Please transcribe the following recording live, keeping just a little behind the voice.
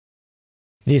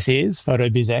This is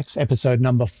PhotoBizX episode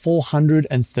number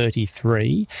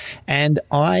 433, and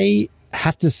I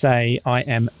have to say I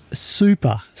am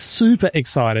super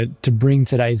excited to bring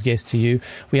today's guest to you.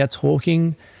 We are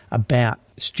talking about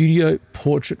studio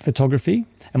portrait photography,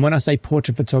 and when I say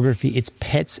portrait photography, it's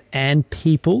pets and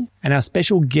people, and our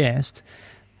special guest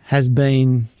has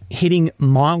been hitting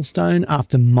milestone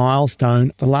after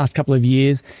milestone the last couple of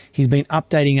years. He's been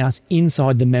updating us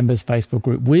inside the members Facebook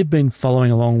group. We've been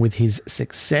following along with his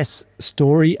success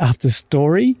story after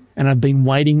story, and I've been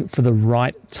waiting for the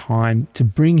right time to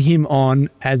bring him on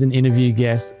as an interview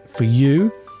guest for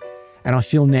you. And I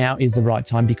feel now is the right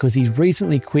time because he's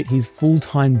recently quit his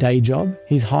full-time day job.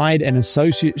 He's hired an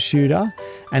associate shooter,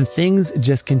 and things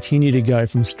just continue to go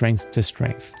from strength to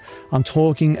strength. I'm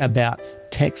talking about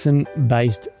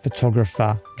Texan-based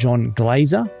photographer John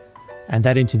Glaser, and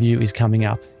that interview is coming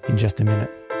up in just a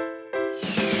minute.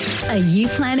 Are you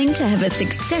planning to have a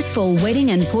successful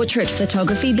wedding and portrait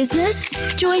photography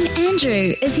business? Join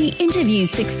Andrew as he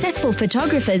interviews successful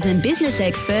photographers and business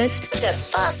experts to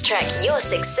fast-track your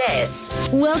success.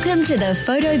 Welcome to the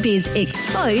PhotoBiz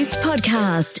Exposed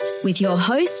podcast with your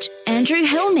host, Andrew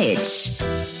Helmich.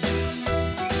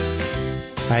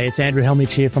 Hey, it's Andrew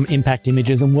Helmich here from Impact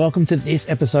Images, and welcome to this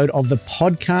episode of the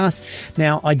podcast.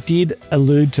 Now, I did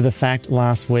allude to the fact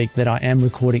last week that I am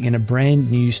recording in a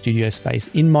brand new studio space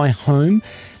in my home.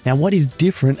 Now, what is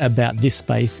different about this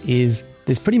space is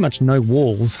there's pretty much no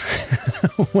walls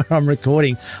where I'm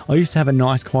recording. I used to have a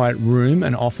nice quiet room,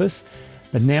 an office,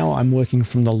 but now I'm working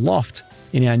from the loft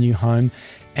in our new home,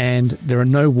 and there are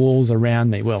no walls around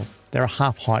me. Well, there are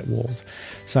half-height walls.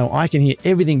 So I can hear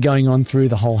everything going on through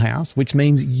the whole house, which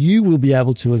means you will be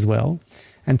able to as well.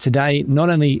 And today, not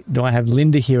only do I have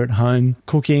Linda here at home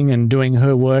cooking and doing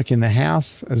her work in the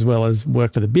house, as well as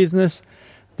work for the business,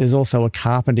 there's also a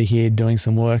carpenter here doing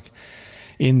some work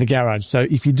in the garage. So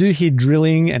if you do hear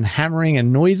drilling and hammering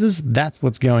and noises, that's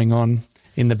what's going on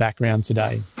in the background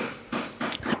today.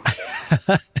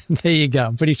 There you go.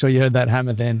 I'm pretty sure you heard that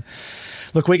hammer then.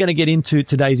 Look, we're going to get into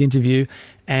today's interview,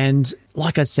 and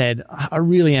like I said, I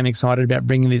really am excited about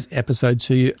bringing this episode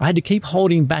to you. I had to keep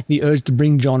holding back the urge to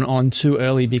bring John on too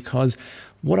early because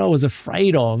what I was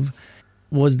afraid of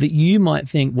was that you might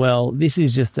think, well, this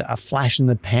is just a flash in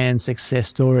the pan success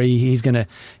story. He's going to,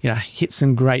 hit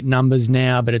some great numbers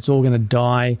now, but it's all going to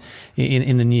die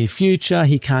in the near future.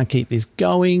 He can't keep this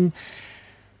going.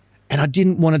 And I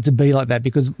didn't want it to be like that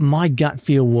because my gut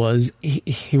feel was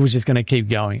he was just going to keep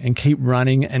going and keep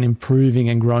running and improving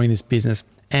and growing this business.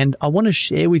 And I want to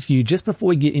share with you, just before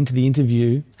we get into the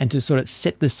interview and to sort of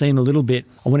set the scene a little bit,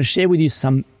 I want to share with you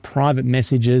some private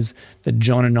messages that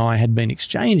John and I had been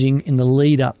exchanging in the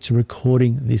lead up to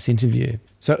recording this interview.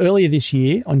 So earlier this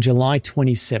year, on July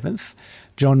 27th,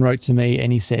 John wrote to me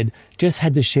and he said, "Just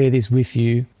had to share this with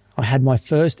you. I had my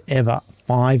first ever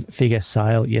 5-figure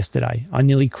sale yesterday. I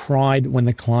nearly cried when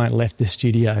the client left the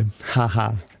studio.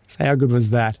 Haha. So how good was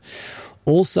that?"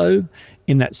 Also,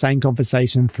 in that same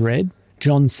conversation thread,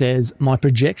 John says, "My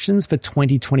projections for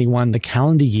 2021, the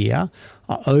calendar year,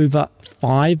 are over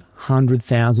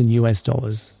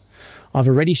 $500,000. I've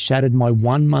already shattered my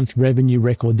 1-month revenue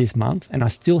record this month, and I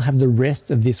still have the rest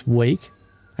of this week,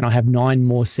 and I have 9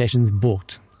 more sessions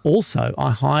booked. Also,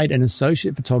 I hired an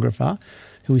associate photographer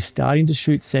who is starting to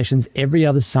shoot sessions every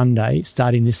other Sunday,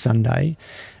 starting this Sunday,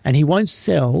 and he won't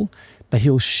sell, but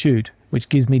he'll shoot, which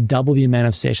gives me double the amount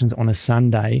of sessions on a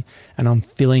Sunday, and I'm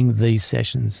filling these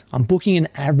sessions. I'm booking an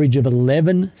average of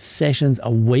 11 sessions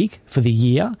a week for the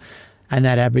year, and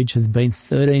that average has been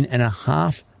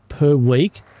 13.5 per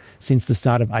week since the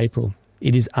start of April.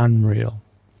 It is unreal."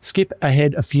 Skip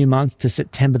ahead a few months to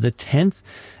September the 10th,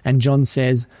 and John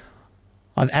says,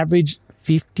 "I've averaged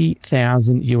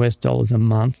 $50,000 a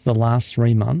month the last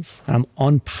 3 months, and I'm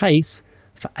on pace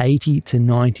for $80,000 to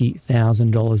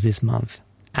 $90,000 this month.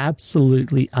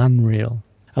 Absolutely unreal."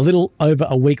 A little over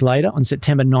a week later, on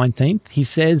September 19th, he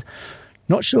says,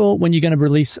 "Not sure when you're going to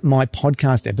release my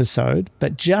podcast episode,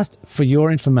 but just for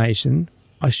your information,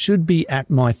 I should be at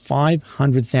my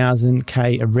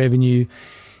 500,000K of revenue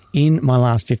in my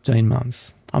last 15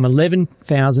 months. I'm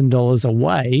 $11,000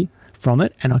 away from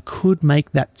it, and I could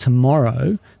make that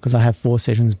tomorrow because I have 4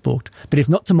 sessions booked. But if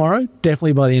not tomorrow,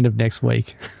 definitely by the end of next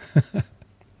week."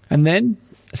 And then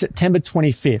September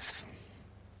 25th,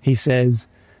 he says,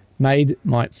 "Made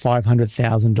my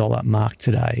 $500,000 mark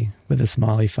today," with a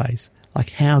smiley face.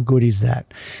 Like, how good is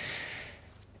that?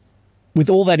 With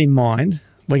all that in mind,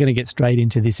 we're going to get straight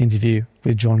into this interview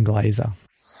with John Glaser.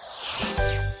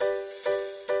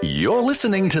 You're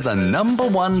listening to the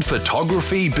 #1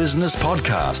 photography business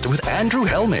podcast with Andrew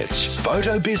Helmich,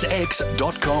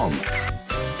 photobizx.com.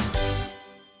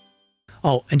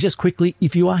 Oh, and just quickly,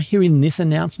 if you are hearing this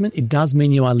announcement, it does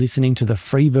mean you are listening to the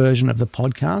free version of the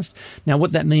podcast. Now,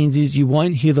 what that means is you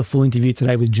won't hear the full interview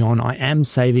today with John. I am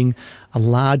saving a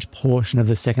large portion of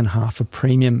the second half for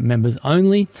premium members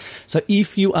only. So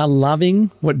if you are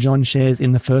loving what John shares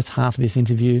in the first half of this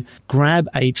interview, grab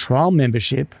a trial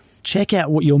membership. Check out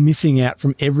what you're missing out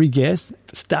from every guest,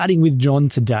 starting with John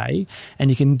today. And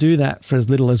you can do that for as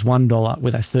little as $1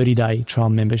 with a 30-day trial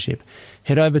membership.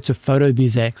 Head over to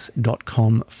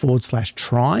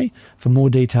photobizx.com/try for more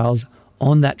details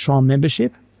on that trial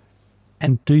membership.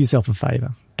 And do yourself a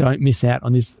favor. Don't miss out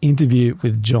on this interview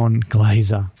with John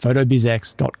Glaser.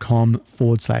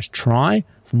 photobizx.com/try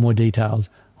for more details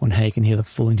on how you can hear the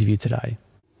full interview today.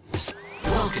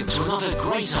 Welcome to another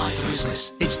great eye for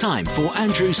business. It's time for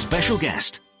Andrew's special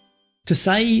guest. To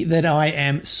say that I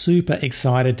am super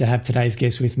excited to have today's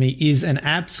guest with me is an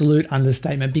absolute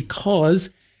understatement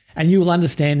because, and you will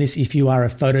understand this if you are a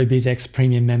PhotoBizX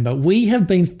premium member, we have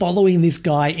been following this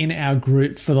guy in our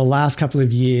group for the last couple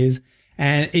of years.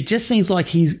 And it just seems like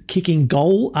he's kicking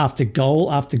goal after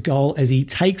goal after goal as he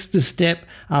takes the step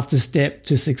after step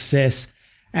to success.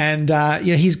 And,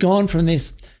 he's gone from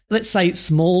this, let's say,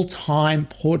 small-time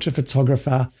portrait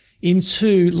photographer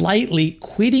into lately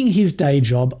quitting his day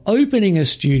job, opening a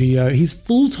studio, his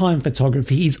full-time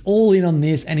photography. He's all in on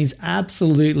this and he's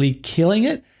absolutely killing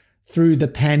it through the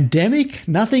pandemic.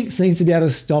 Nothing seems to be able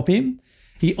to stop him.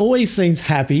 He always seems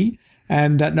happy,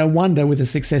 and no wonder with the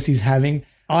success he's having.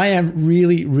 I am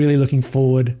really, really looking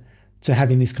forward to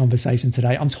having this conversation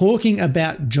today. I'm talking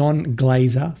about John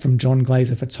Glaser from John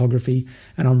Glaser Photography,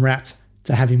 and I'm rapt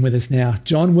to have him with us now.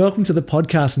 John, welcome to the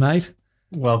podcast, mate.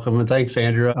 Welcome, and thanks,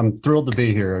 Andrew. I'm thrilled to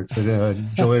be here. It's a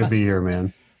joy to be here,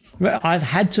 man. I've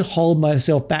had to hold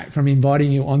myself back from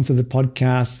inviting you onto the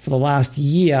podcast for the last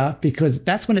year because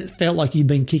that's when it felt like you've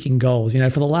been kicking goals. For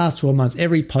the last 12 months,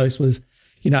 every post was,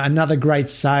 another great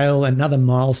sale, another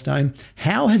milestone.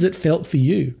 How has it felt for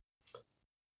you?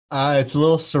 It's a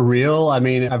little surreal. I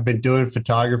mean, I've been doing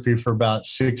photography for about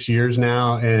 6 years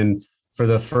now. And for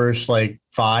the first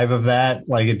 5 of that,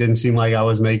 it didn't seem like I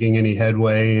was making any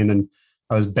headway, and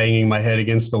I was banging my head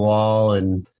against the wall.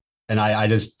 And I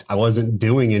wasn't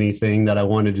doing anything that I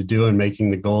wanted to do and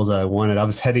making the goals that I wanted. I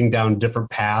was heading down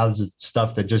different paths of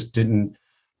stuff that just didn't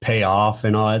pay off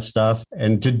and all that stuff.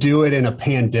 And to do it in a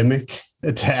pandemic,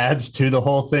 it adds to the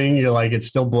whole thing. It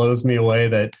still blows me away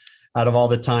that out of all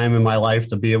the time in my life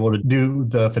to be able to do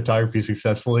the photography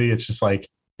successfully, it's just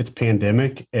it's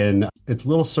pandemic, and it's a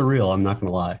little surreal. I'm not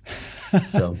going to lie.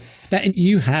 So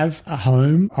you have a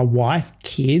home, a wife,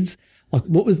 kids.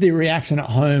 What was the reaction at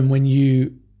home when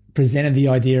you presented the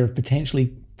idea of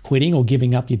potentially quitting or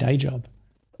giving up your day job?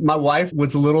 My wife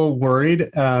was a little worried.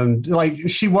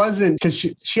 She wasn't, because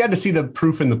she had to see the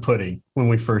proof in the pudding when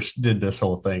we first did this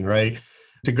whole thing, right?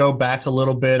 To go back a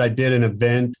little bit, I did an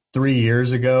event 3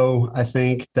 years ago, I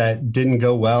think, that didn't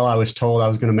go well. I was told I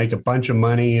was going to make a bunch of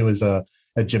money. It was a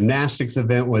gymnastics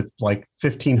event with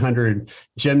 1,500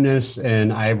 gymnasts,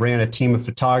 and I ran a team of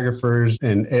photographers,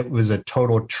 and it was a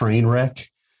total train wreck.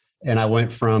 And I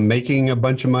went from making a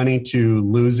bunch of money to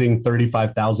losing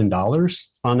 $35,000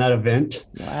 on that event.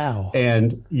 Wow.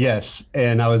 And yes,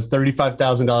 and I was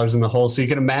 $35,000 in the hole. So you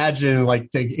can imagine,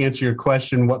 to answer your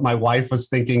question, what my wife was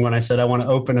thinking when I said I want to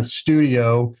open a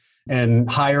studio and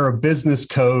hire a business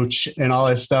coach and all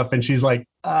this stuff. And she's like,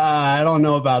 I don't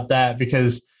know about that,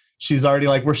 because she's already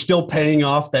we're still paying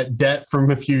off that debt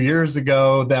from a few years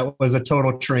ago. That was a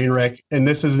total train wreck. And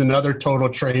this is another total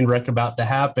train wreck about to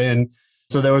happen.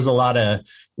 So there was a lot of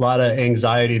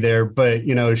anxiety there, but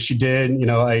she did.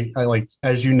 I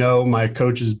as my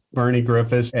coach is Bernie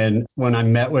Griffiths, and when I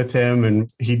met with him and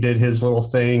he did his little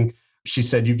thing, she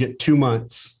said, "You get 2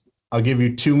 months. I'll give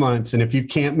you 2 months, and if you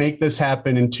can't make this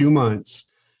happen in 2 months,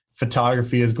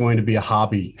 photography is going to be a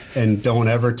hobby, and don't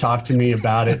ever talk to me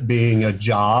about it being a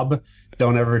job.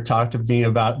 Don't ever talk to me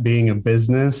about being a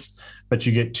business. But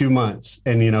you get 2 months."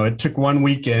 And it took one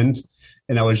weekend.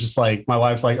 And I was just my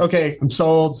wife's okay, I'm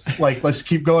sold. Let's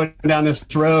keep going down this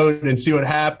road and see what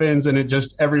happens. And it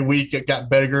just, every week it got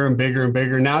bigger and bigger and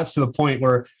bigger. Now it's to the point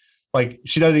where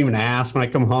she doesn't even ask when I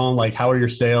come home, how are your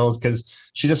sales? Because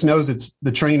she just knows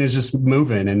the train is just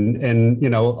moving. And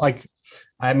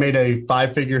I made a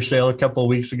 5-figure sale a couple of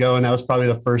weeks ago. And that was probably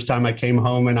the first time I came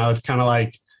home, and I was kind of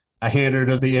I handed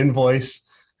her the invoice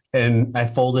and I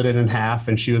folded it in half,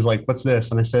 and she was like, "What's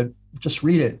this?" And I said, "Just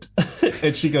read it."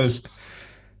 And she goes,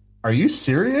 "Are you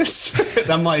serious?"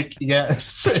 And I'm like,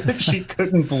 "Yes." She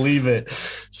couldn't believe it.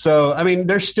 So, I mean,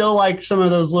 there's still some of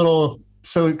those little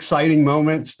so exciting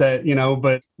moments that,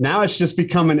 but now it's just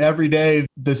becoming every day.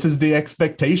 This is the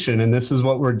expectation, and this is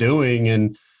what we're doing.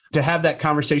 And to have that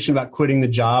conversation about quitting the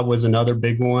job was another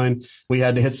big one. We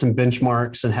had to hit some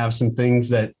benchmarks and have some things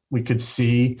that we could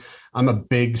see. I'm a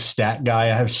big stat guy.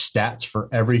 I have stats for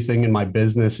everything in my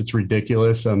business. It's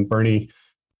ridiculous. Bernie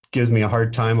gives me a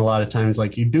hard time a lot of times,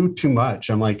 like, you do too much.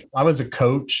 I'm like, I was a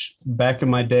coach back in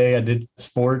my day. I did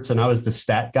sports and I was the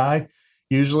stat guy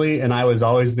usually. And I was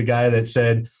always the guy that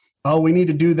said, oh, we need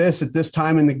to do this at this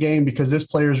time in the game because this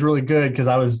player is really good. Because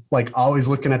I was like always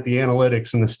looking at the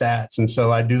analytics and the stats. And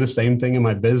so I do the same thing in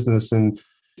my business, and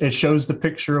it shows the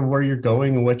picture of where you're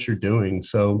going and what you're doing.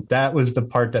 So that was the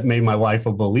part that made my wife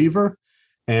a believer,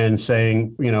 and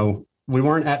saying, you know, we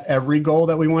weren't at every goal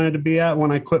that we wanted to be at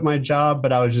when I quit my job,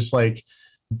 but I was just like,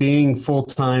 being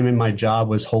full-time in my job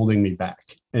was holding me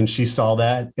back. And she saw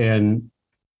that. And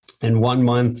in 1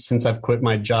 month since I've quit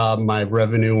my job, my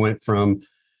revenue went from,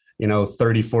 you know,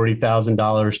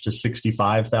 $40,000 to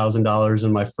 $65,000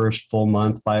 in my first full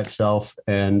month by itself.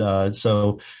 And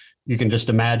so you can just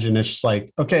imagine, it's just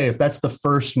like, okay, if that's the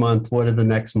first month, what are the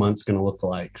next months going to look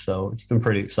like? So it's been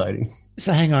pretty exciting.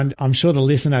 So hang on, I'm sure the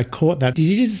listener caught that. Did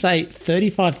you just say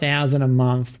 $35,000 a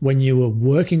month when you were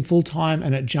working full time,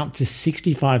 and it jumped to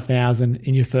 $65,000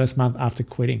 in your first month after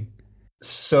quitting?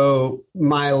 So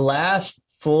my last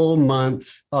full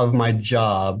month of my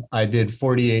job, I did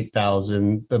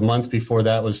 48,000. The month before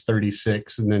that was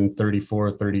 36, and then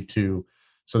 34, 32.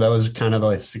 So that was kind of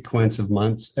a sequence of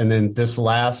months. And then this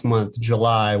last month,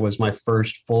 July, was my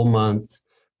first full month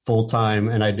full time,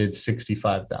 and I did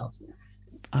 65,000.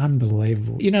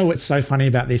 Unbelievable. You know what's so funny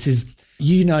about this is,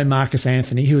 you know, Marcus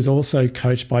Anthony, who was also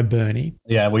coached by Bernie.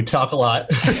 Yeah, we talk a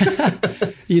lot.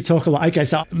 You talk a lot. Okay,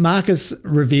 so Marcus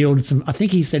revealed some, I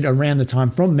think he said around the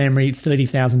time, from memory,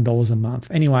 $30,000 a month.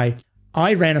 Anyway,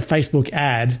 I ran a Facebook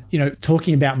ad, you know,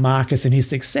 talking about Marcus and his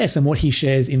success and what he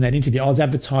shares in that interview. I was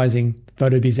advertising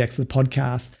PhotoBizX, the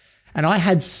podcast, and I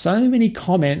had so many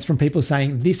comments from people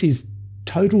saying, this is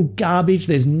total garbage.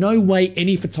 There's no way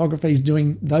any photographer is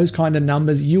doing those kind of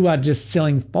numbers. You are just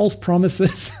selling false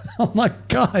promises. I'm like,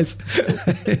 guys.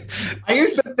 I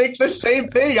used to think the same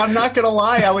thing. I'm not going to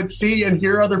lie. I would see and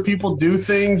hear other people do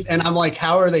things, and I'm like,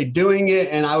 how are they doing it?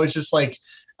 And I was just like,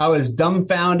 I was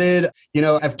dumbfounded. You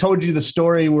know, I've told you the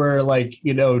story where, like,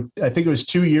 you know, I think it was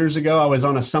 2 years ago, I was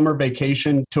on a summer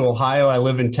vacation to Ohio. I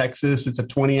live in Texas. It's a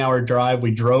 20-hour drive. We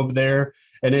drove there.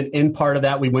 And then in part of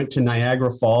that, we went to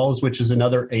Niagara Falls, which is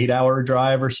another 8-hour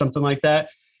drive or something like that.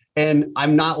 And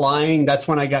I'm not lying. That's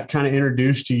when I got kind of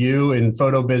introduced to you in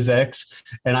PhotoBizX,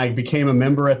 and I became a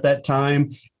member at that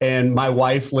time. And my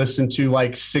wife listened to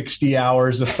like 60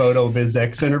 hours of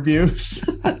PhotoBizX interviews.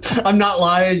 I'm not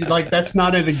lying. Like, that's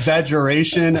not an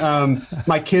exaggeration.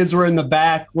 My kids were in the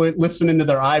back listening to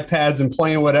their iPads and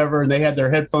playing whatever, and they had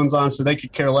their headphones on so they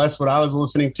could care less what I was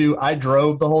listening to. I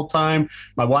drove the whole time.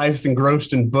 My wife's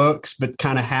engrossed in books, but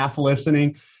kind of half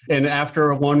listening. And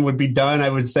after one would be done, I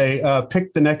would say,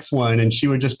 pick the next one. And she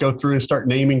would just go through and start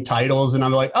naming titles. And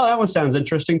I'm like, oh, that one sounds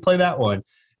interesting. Play that one.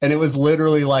 And it was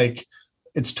literally like,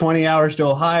 it's 20 hours to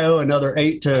Ohio, another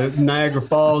 8 to Niagara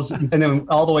Falls, and then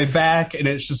all the way back. And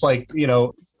it's just like, you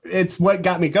know, it's what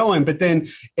got me going. But then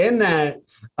in that,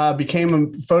 became a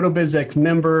PhotoBizX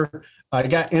member. I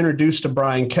got introduced to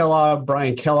Brian Kellogg.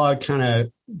 Brian Kellogg kind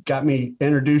of got me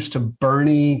introduced to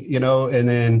Bernie, you know, and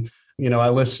then, you know, I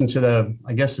listened to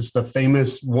I guess it's the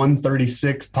famous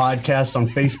 136 podcast on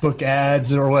Facebook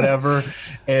ads or whatever.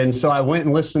 And so I went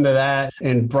and listened to that.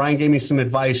 And Brian gave me some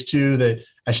advice too, that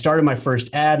I started my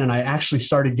first ad and I actually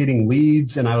started getting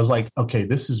leads. And I was like, okay,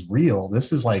 this is real.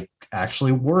 This is like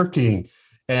actually working.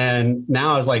 And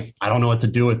now I was like, I don't know what to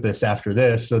do with this after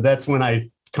this. So that's when I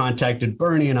contacted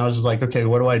Bernie, and I was just like, okay,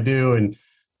 what do I do? And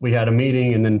we had a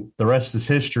meeting, and then the rest is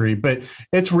history. But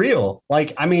it's real.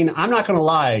 Like, I mean, I'm not going to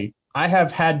lie. I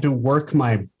have had to work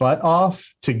my butt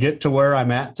off to get to where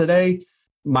I'm at today.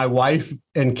 My wife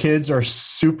and kids are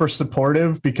super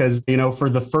supportive because, you know, for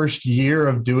the first year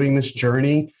of doing this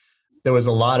journey, there was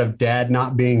a lot of dad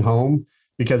not being home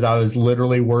because I was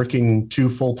literally working 2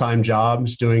 full-time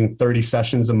jobs, doing 30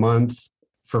 sessions a month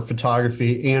for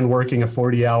photography and working a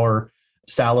 40-hour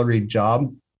salaried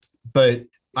job. But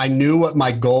I knew what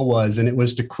my goal was, and it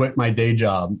was to quit my day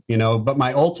job, you know, but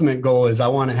my ultimate goal is I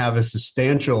want to have a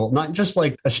substantial, not just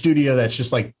like a studio that's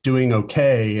just like doing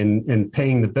okay and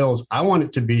paying the bills. I want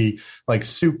it to be like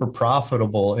super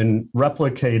profitable and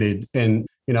replicated. And,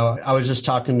 you know, I was just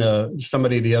talking to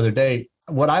somebody the other day.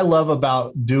 What I love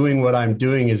about doing what I'm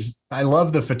doing is I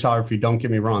love the photography. Don't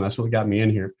get me wrong. That's what got me in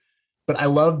here. But I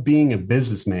love being a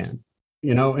businessman.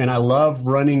 You know, and I love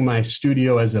running my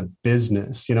studio as a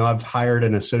business. You know, I've hired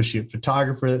an associate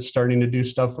photographer that's starting to do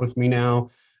stuff with me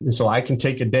now. And so I can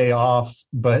take a day off,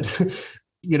 but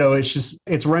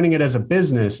it's running it as a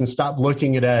business and stop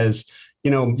looking at it as,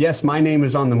 yes, my name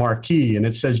is on the marquee and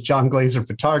it says John Glaser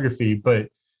Photography, but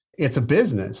it's a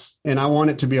business and I want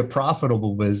it to be a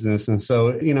profitable business. And so,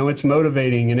 it's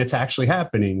motivating and it's actually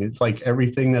happening. It's like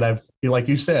everything that like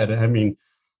you said, I mean,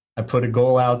 I put a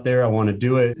goal out there, I want to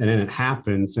do it, and then it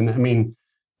happens. And I mean,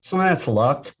 some of that's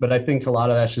luck, but I think a lot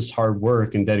of that's just hard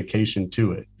work and dedication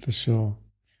to it. For sure.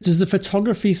 Does the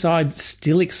photography side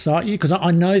still excite you? Because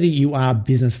I know that you are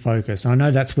business focused. I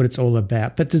know that's what it's all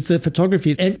about. But does the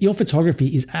photography, and your photography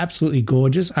is absolutely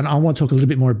gorgeous, and I want to talk a little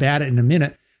bit more about it in a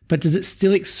minute, but does it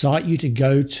still excite you to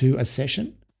go to a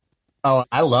session? Oh,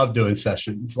 I love doing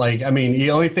sessions. Like, I mean,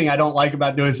 the only thing I don't like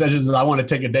about doing sessions is I want to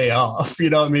take a day off, you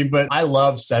know what I mean? But I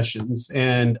love sessions.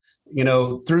 And,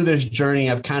 through this journey,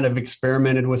 I've kind of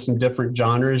experimented with some different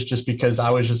genres just because I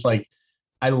was just like,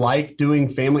 I like doing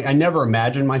family. I never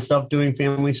imagined myself doing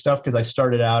family stuff because I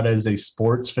started out as a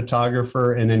sports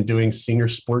photographer and then doing senior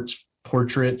sports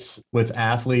portraits with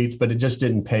athletes, but it just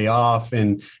didn't pay off.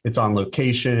 And it's on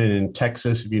location. And in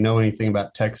Texas, if you know anything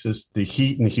about Texas, the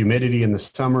heat and the humidity in the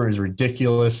summer is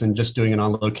ridiculous. And just doing an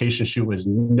on location shoot was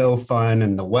no fun.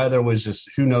 And the weather was just,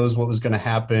 who knows what was going to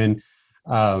happen.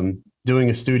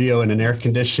 Doing a studio in an air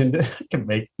conditioned can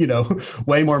make,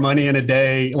 way more money in a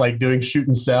day, like doing shoot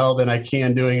and sell than I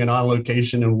can doing an on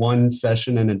location in one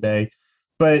session in a day.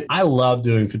 But I love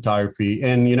doing photography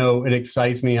and, it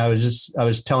excites me. I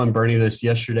was telling Bernie this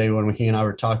yesterday when he and I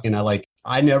were talking.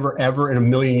 I never, ever in a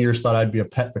million years thought I'd be a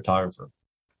pet photographer.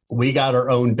 We got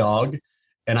our own dog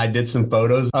and I did some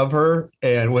photos of her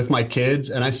and with my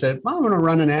kids. And I said, I'm going to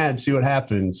run an ad, see what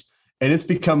happens. And it's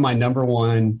become my number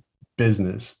one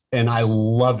business. And I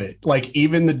love it. Like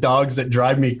even the dogs that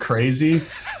drive me crazy,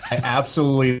 I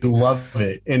absolutely love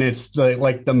it. And it's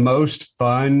the most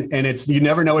fun. And you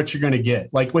never know what you're going to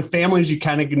get. Like with families, you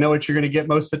kind of know what you're going to get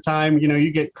most of the time.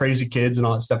 You get crazy kids and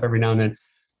all that stuff every now and then.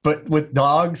 But with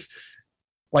dogs,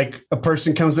 like a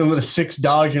person comes in with 6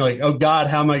 dogs, and you're like, oh God,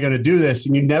 how am I going to do this?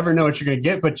 And you never know what you're going to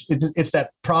get. But it's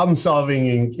that problem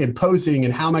solving and posing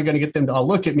and how am I going to get them to all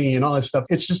look at me and all this stuff.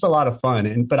 It's just a lot of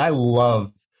fun. But I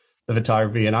love the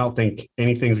photography and I don't think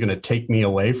anything's going to take me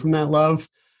away from that love,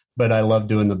 but I love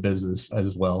doing the business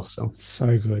as well. So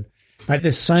good. Mate,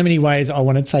 there's so many ways I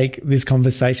want to take this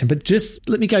conversation, but just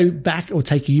let me go back or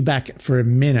take you back for a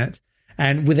minute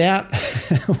and without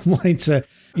wanting to,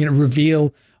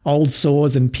 reveal old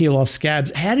sores and peel off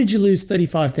scabs. How did you lose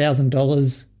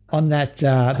 $35,000 on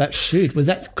that shoot? Was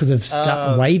that because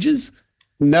of wages?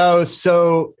 No.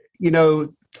 So,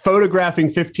 photographing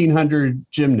 1,500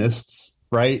 gymnasts,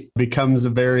 right, becomes a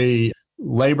very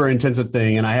labor intensive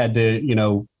thing. And I had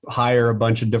to, hire a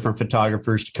bunch of different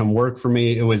photographers to come work for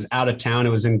me. It was out of town. It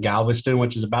was in Galveston,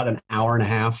 which is about an hour and a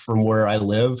half from where I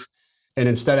live. And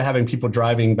instead of having people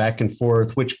driving back and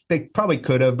forth, which they probably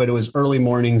could have, but it was early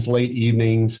mornings, late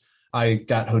evenings, I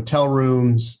got hotel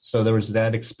rooms. So there was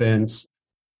that expense.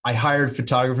 I hired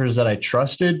photographers that I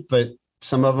trusted, but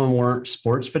some of them weren't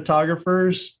sports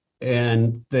photographers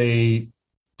and they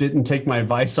didn't take my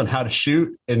advice on how to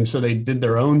shoot. And so they did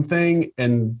their own thing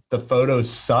and the photos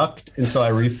sucked. And so I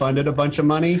refunded a bunch of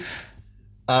money.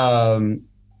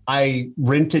 I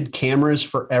rented cameras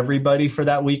for everybody for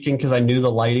that weekend because I knew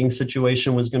the lighting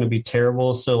situation was going to be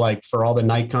terrible. So like for all the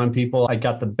Nikon people, I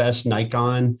got the best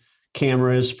Nikon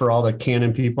cameras. For all the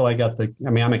Canon people,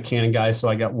 I'm a Canon guy. So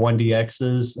I got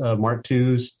 1DXs, Mark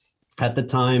IIs at the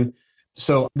time.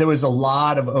 So there was a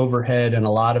lot of overhead and a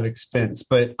lot of expense,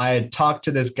 but I had talked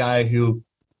to this guy who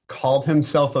called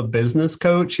himself a business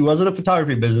coach. He wasn't a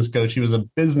photography business coach. He was a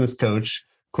business coach,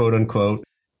 quote unquote.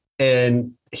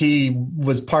 And he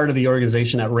was part of the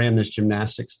organization that ran this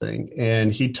gymnastics thing.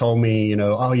 And he told me,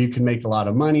 you can make a lot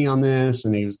of money on this.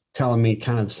 And he was telling me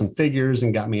kind of some figures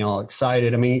and got me all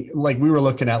excited. I mean, like we were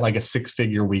looking at like a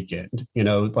 6-figure weekend,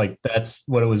 like that's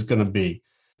what it was going to be.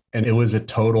 And it was a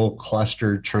total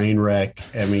cluster train wreck.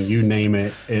 I mean, you name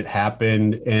it, it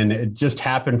happened. And it just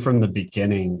happened from the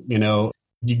beginning.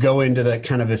 You go into that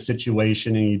kind of a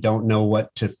situation and you don't know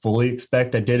what to fully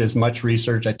expect. I did as much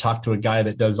research. I talked to a guy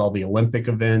that does all the Olympic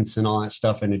events and all that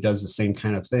stuff. And he does the same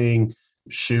kind of thing,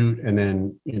 shoot and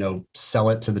then, sell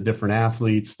it to the different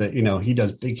athletes that, he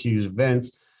does big, huge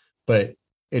events. But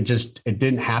it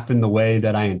didn't happen the way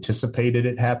that I anticipated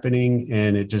it happening.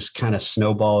 And it just kind of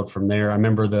snowballed from there. I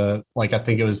remember I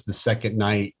think it was the second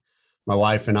night, my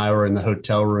wife and I were in the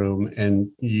hotel room and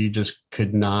you just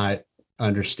could not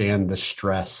understand the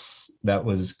stress that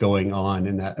was going on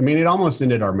in that. I mean, it almost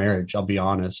ended our marriage. I'll be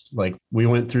honest. Like we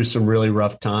went through some really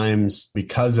rough times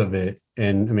because of it.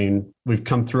 And I mean, we've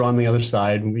come through on the other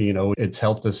side, it's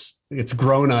helped us, it's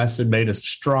grown us and made us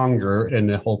stronger in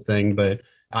the whole thing. But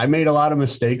I made a lot of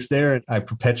mistakes there. I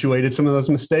perpetuated some of those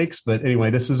mistakes. But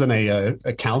anyway, this isn't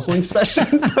a counseling session.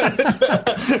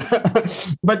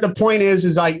 But the point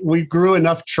is we grew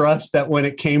enough trust that when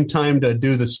it came time to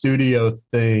do the studio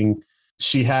thing,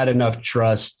 she had enough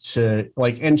trust to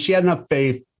and she had enough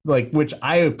faith, which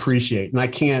I appreciate. And I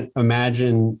can't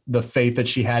imagine the faith that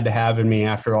she had to have in me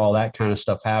after all that kind of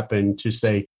stuff happened to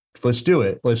say, let's do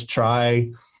it. Let's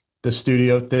try the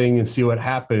studio thing and see what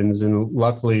happens. And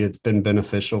luckily it's been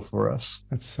beneficial for us.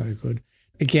 That's so good.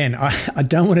 Again, I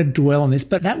don't want to dwell on this,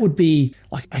 but that would be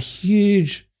like a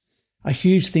huge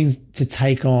thing to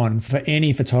take on for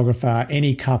any photographer,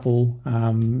 any couple,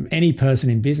 any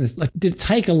person in business. Did it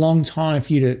take a long time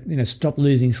for you to, stop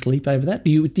losing sleep over that?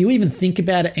 Do you even think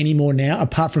about it anymore now,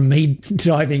 apart from me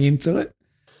diving into it?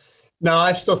 No,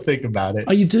 I still think about it.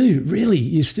 Oh, you do? Really?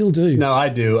 You still do? No, I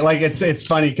do. It's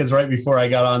funny because right before I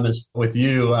got on this with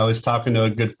you, I was talking to a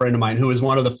good friend of mine who was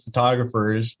one of the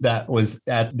photographers that was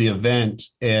at the event.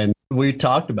 And we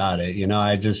talked about it.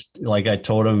 I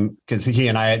told him, because he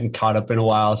and I hadn't caught up in a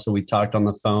while. So we talked on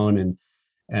the phone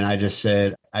and I just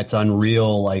said, it's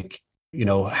unreal,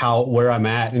 where I'm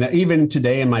at. And even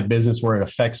today in my business, where it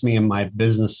affects me in my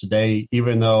business today,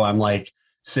 even though I'm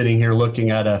sitting here looking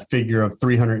at a figure of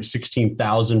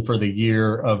 316,000 for the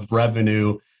year of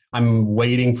revenue, I'm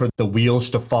waiting for the wheels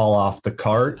to fall off the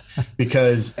cart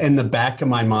because in the back of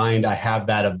my mind, I have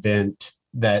that event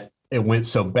that it went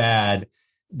so bad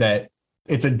that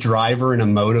it's a driver and a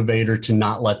motivator to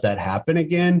not let that happen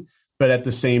again. But at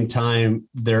the same time,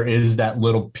 there is that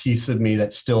little piece of me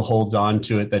that still holds on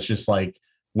to it. That's just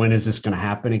when is this going to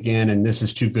happen again? And this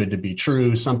is too good to be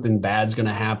true. Something bad's going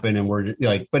to happen. And we're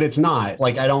but it's not.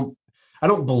 I don't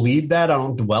believe that. I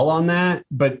don't dwell on that.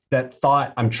 But that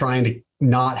thought I'm trying to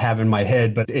not have in my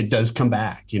head, but it does come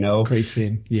back, Creeps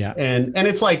in. Yeah. And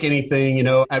it's like anything,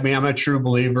 I'm a true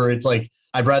believer. It's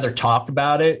I'd rather talk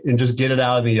about it and just get it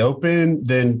out in the open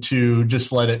than to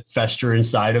just let it fester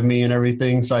inside of me and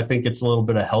everything. So I think it's a little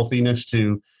bit of healthiness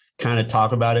to kind of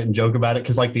talk about it and joke about it.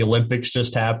 Cause the Olympics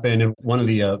just happened. And one of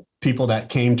the people that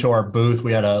came to our booth,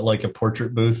 we had a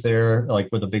portrait booth there,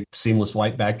 with a big seamless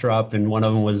white backdrop. And one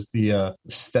of them was the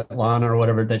Svetlana or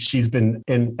whatever, that she's been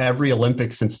in every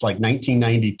Olympics since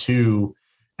 1992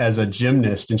 as a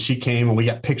gymnast. And she came and we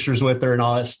got pictures with her and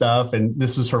all that stuff. And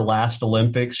this was her last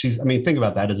Olympics. Think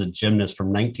about that as a gymnast from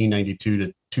 1992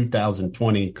 to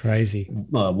 2020. Crazy.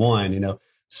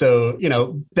 So,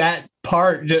 that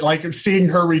part, seeing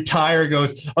her retire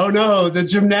goes, oh no, the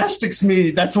gymnastics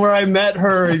meet. That's where I met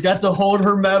her and got to hold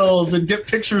her medals and get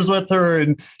pictures with her.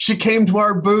 And she came to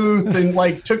our booth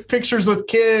and took pictures with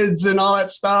kids and all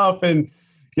that stuff. And,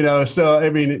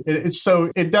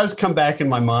 so, it does come back in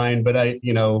my mind, but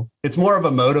it's more of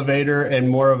a motivator and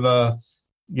more of a,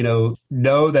 know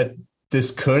that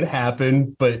this could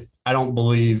happen, but I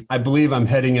believe I'm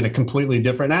heading in a completely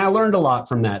different. And I learned a lot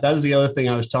from that. That was the other thing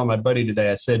I was telling my buddy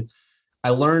today. I said, I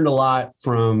learned a lot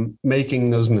from making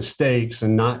those mistakes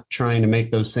and not trying to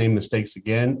make those same mistakes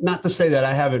again. Not to say that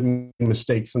I haven't made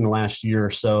mistakes in the last year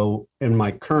or so in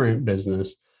my current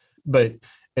business, but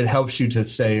it helps you to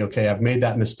say, okay, I've made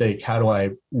that mistake. How do I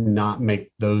not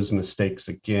make those mistakes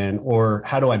again? Or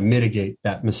how do I mitigate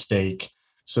that mistake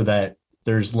so that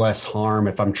there's less harm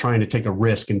if I'm trying to take a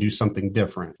risk and do something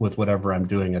different with whatever I'm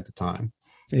doing at the time?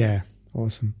 Yeah,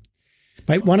 awesome.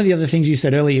 Mate, one of the other things you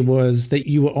said earlier was that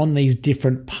you were on these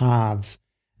different paths.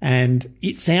 And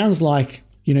it sounds like,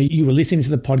 you were listening to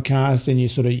the podcast and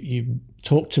you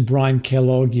talked to Brian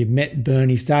Kellogg, you met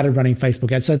Bernie, started running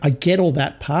Facebook ads. So I get all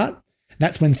that part.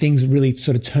 That's when things really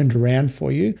sort of turned around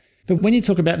for you. But when you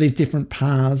talk about these different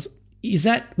paths,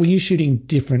 were you shooting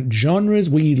different genres?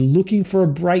 Were you looking for a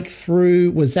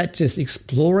breakthrough? Was that just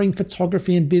exploring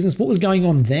photography and business? What was going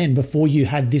on then before you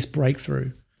had this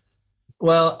breakthrough?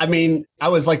 Well, I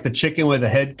was like the chicken with the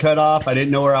head cut off. I didn't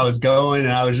know where I was going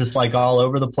and I was just all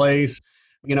over the place.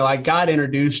 I got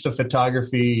introduced to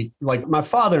photography. My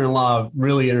father-in-law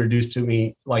really introduced to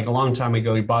me a long time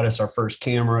ago. He bought us our first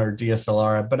camera or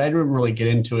DSLR, but I didn't really get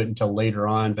into it until later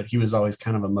on. But he was always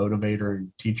kind of a motivator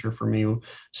and teacher for me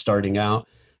starting out.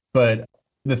 But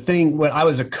the thing, when I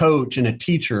was a coach and a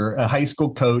teacher, a high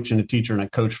school coach and a teacher, and I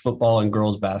coached football and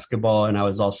girls basketball, and I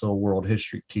was also a world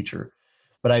history teacher.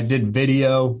 But I did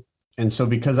video. And so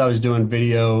because I was doing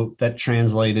video, that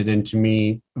translated into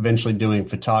me eventually doing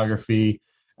photography.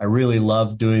 I really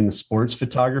loved doing the sports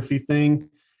photography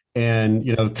thing. And,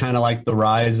 kind of like the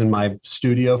rise in my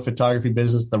studio photography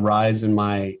business, the rise in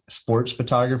my sports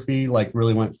photography,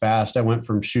 really went fast. I went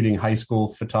from shooting high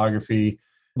school photography.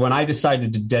 When I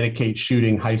decided to dedicate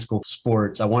shooting high school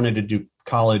sports, I wanted to do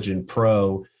college and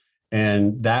pro.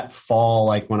 And that fall,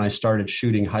 like when I started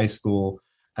shooting high school,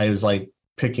 I was like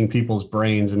picking people's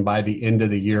brains. And by the end of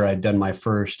the year, I'd done my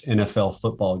first NFL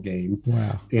football game.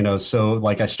 Wow. So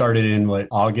like I started in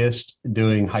August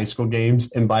doing high school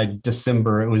games. And by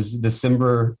December, it was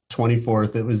December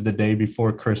 24th. It was the day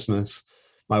before Christmas.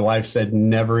 My wife said,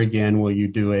 never again will you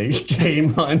do a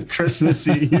game on Christmas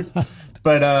Eve.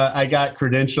 But I got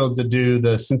credentialed to do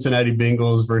the Cincinnati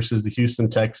Bengals versus the Houston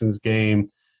Texans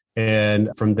game.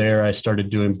 And from there, I started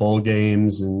doing bowl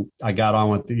games, and I got on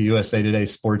with the USA Today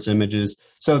Sports Images.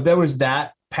 So there was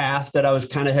that path that I was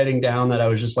kind of heading down that I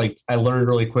was just like, I learned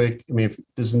really quick. I mean, if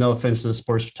there's no offense to the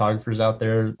sports photographers out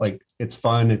there, like it's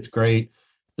fun, it's great.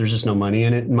 There's just no money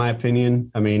in it, in my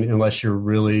opinion. I mean, unless you're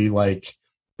really like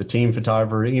the team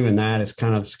photographer, even that is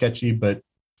kind of sketchy. But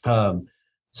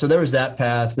so there was that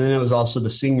path. And then it was also the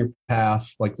senior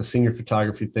path, like the senior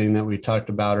photography thing that we talked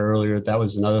about earlier. That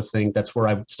was another thing. That's where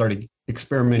I started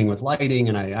experimenting with lighting.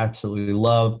 And I absolutely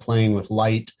love playing with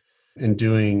light and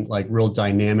doing like real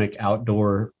dynamic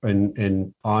outdoor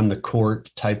and on the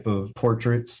court type of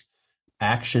portraits,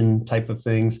 action type of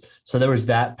things. So there was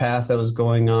that path that was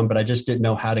going on, but I just didn't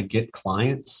know how to get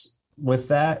clients with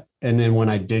that. And then when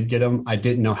I did get them, I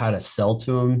didn't know how to sell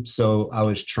to them. So I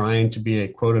was trying to be a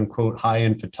quote unquote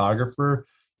high-end photographer,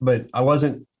 but I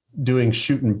wasn't doing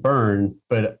shoot and burn,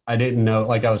 but I didn't know,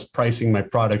 like I was pricing my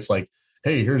products like,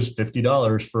 hey, here's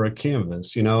 $50 for a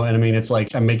canvas, And I mean, it's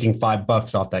like I'm making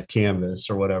 $5 off that canvas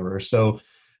or whatever. So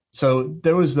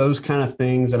there was those kind of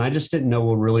things. And I just didn't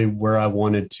know really where I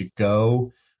wanted to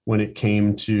go when it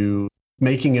came to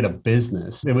making it a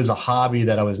business. It was a hobby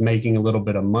that I was making a little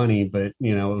bit of money, but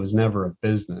it was never a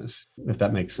business, if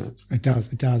that makes sense. It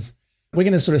does. We're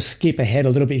going to sort of skip ahead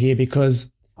a little bit here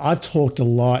because I've talked a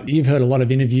lot. You've heard a lot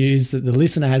of interviews that the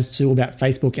listener has too about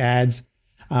Facebook ads.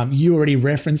 You already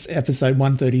referenced episode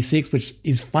 136, which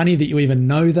is funny that you even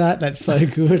know that. That's so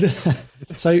good.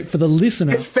 So for the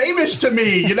listener, it's famous to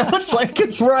me, it's like,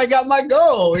 it's where I got my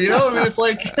goal, I mean, it's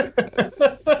like.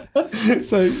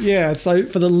 So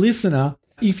for the listener,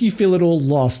 if you feel at all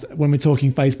lost when we're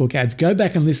talking Facebook ads, go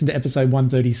back and listen to episode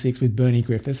 136 with Bernie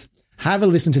Griffith. Have a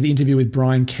listen to the interview with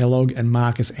Brian Kellogg and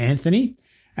Marcus Anthony,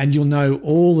 and you'll know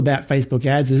all about Facebook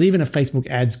ads. There's even a Facebook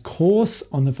ads course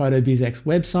on the PhotoBizX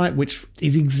website, which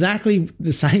is exactly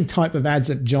the same type of ads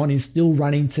that John is still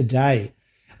running today.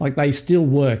 Like they still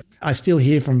work. I still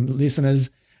hear from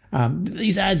listeners,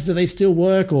 these ads, do they still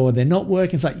work or they're not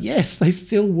working? It's like, yes, they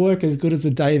still work as good as the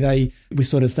day we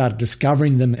sort of started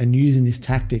discovering them and using this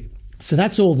tactic. So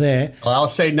that's all there. Well, I'll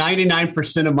say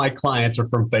 99% of my clients are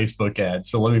from Facebook ads.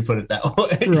 So let me put it that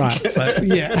way. Right. So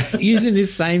yeah, using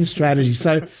this same strategy.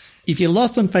 So if you're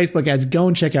lost on Facebook ads, go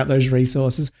and check out those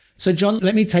resources. So John,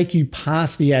 let me take you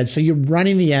past the ads. So you're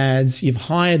running the ads, you've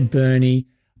hired Bernie,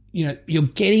 you're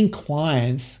getting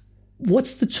clients.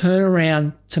 What's the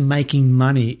turnaround to making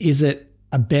money? Is it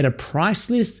a better price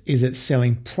list? Is it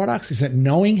selling products? Is it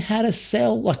knowing how to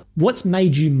sell? Like, what's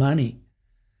made you money?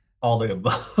 All the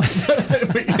above.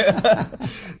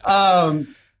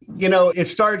 It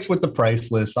starts with the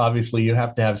price list. Obviously, you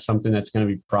have to have something that's going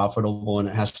to be profitable, and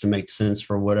it has to make sense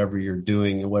for whatever you're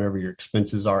doing and whatever your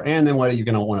expenses are, and then what you're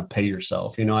going to want to pay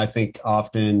yourself. I think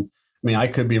often, I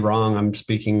could be wrong. I'm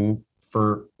speaking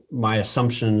for my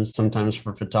assumptions sometimes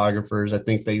for photographers. I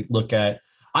think they look at,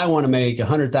 I want to make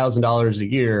 $100,000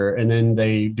 a year. And then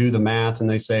they do the math and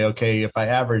they say, okay, if I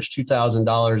average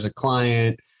 $2,000 a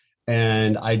client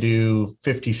and I do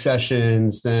 50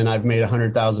 sessions, then I've made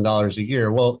 $100,000 a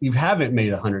year. Well, you haven't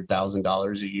made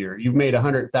 $100,000 a year. You've made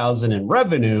 $100,000 in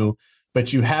revenue,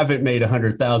 but you haven't made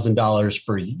 $100,000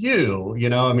 for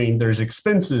you. There's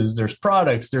expenses, there's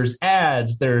products, there's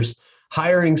ads, there's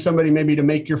hiring somebody maybe to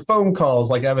make your phone calls.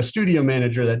 Like I have a studio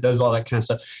manager that does all that kind of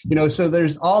stuff, so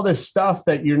there's all this stuff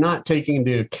that you're not taking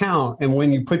into account. And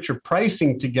when you put your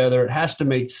pricing together, it has to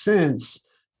make sense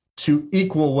to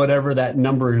equal whatever that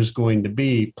number is going to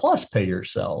be, plus pay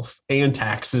yourself and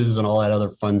taxes and all that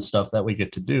other fun stuff that we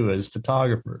get to do as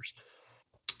photographers.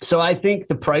 So I think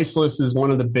the price list is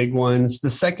one of the big ones. The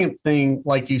second thing,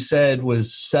 like you said,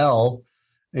 was sell.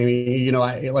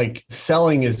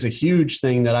 Selling is a huge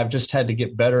thing that I've just had to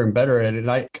get better and better at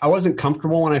it. I wasn't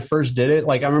comfortable when I first did it.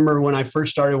 Like I remember when I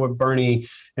first started with Bernie,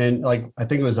 and I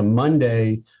think it was a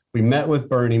Monday, we met with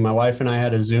Bernie. My wife and I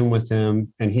had a Zoom with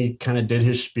him, and he kind of did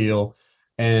his spiel.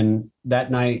 And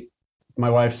that night, my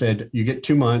wife said, you get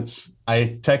 2 months.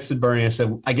 I texted Bernie. I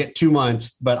said, I get 2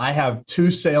 months, but I have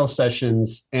 2 sales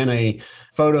sessions and a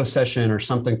photo session or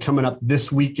something coming up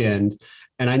this weekend.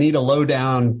 And I need a low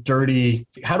down, dirty,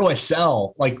 how do I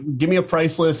sell? Like, give me a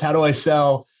price list. How do I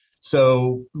sell?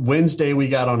 So Wednesday we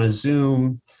got on a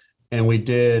Zoom And we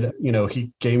did,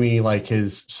 he gave me like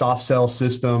his soft sell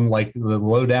system, like the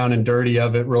low down and dirty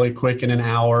of it really quick in an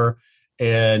hour.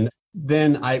 And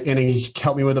then he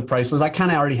helped me with a price list. I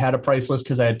kind of already had a price list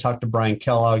because I had talked to Brian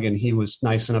Kellogg and he was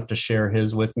nice enough to share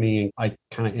his with me. And I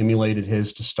kind of emulated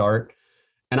his to start.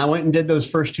 And I went and did those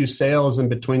first 2 sales. And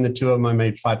between the 2 of them, I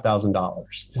made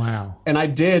 $5,000. Wow. And I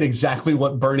did exactly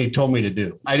what Bernie told me to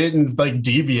do. I didn't like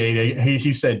deviate.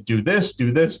 He said, do this,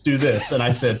 do this, do this. And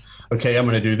I said, okay, I'm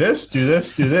going to do this, do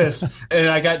this, do this. And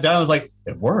I got done. I was like,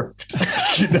 it worked.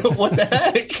 What the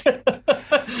heck?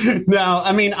 Now,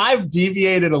 I mean, I've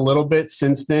deviated a little bit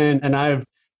since then. And I'm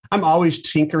always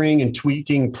tinkering and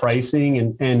tweaking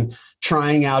pricing and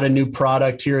trying out a new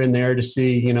product here and there to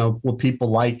see, will people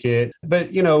like it?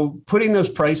 But, putting those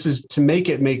prices to make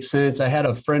it make sense. I had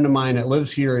a friend of mine that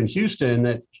lives here in Houston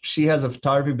that she has a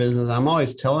photography business. I'm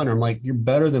always telling her, I'm like, you're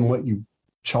better than what you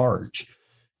charge,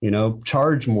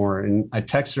 charge more. And I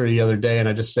texted her the other day and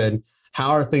I just said,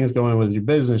 how are things going with your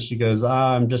business? She goes,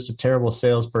 I'm just a terrible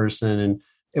salesperson.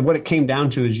 And what it came down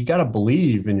to is you got to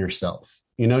believe in yourself.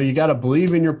 You got to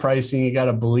believe in your pricing. You got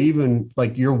to believe in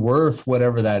like you're worth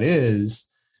whatever that is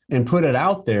and put it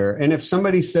out there. And if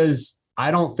somebody says,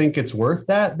 I don't think it's worth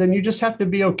that, then you just have to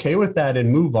be okay with that and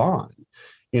move on.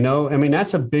 I mean,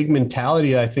 that's a big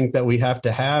mentality I think that we have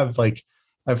to have. Like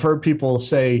I've heard people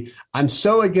say, I'm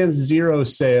so against zero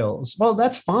sales. Well,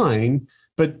 that's fine.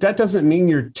 But that doesn't mean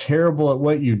you're terrible at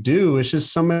what you do. It's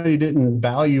just somebody didn't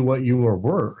value what you were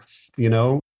worth,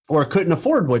 or couldn't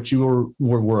afford what you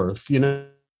were worth,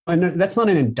 and that's not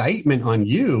an indictment on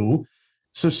you.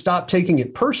 So stop taking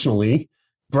it personally,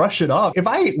 brush it off. If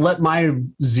I let my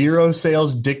zero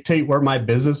sales dictate where my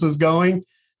business is going,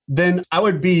 then I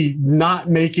would be not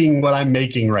making what I'm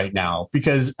making right now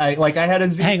because I had a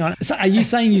Hang on. So are you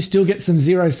saying you still get some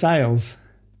zero sales?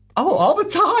 Oh, all the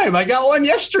time. I got one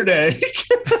yesterday.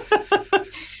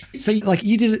 So like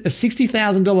you did a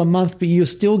 $60,000 a month, but you're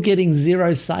still getting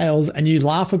zero sales and you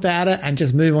laugh about it and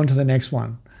just move on to the next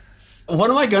one.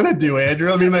 What am I going to do,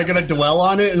 Andrew? I mean, am I going to dwell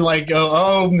on it and like go,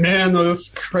 oh man, those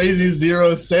crazy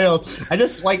zero sales? I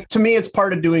just to me, it's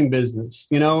part of doing business,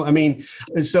 I mean,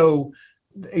 so,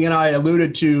 I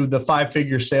alluded to the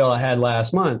 5-figure sale I had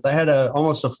last month. I had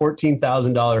almost a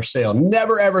 $14,000 sale.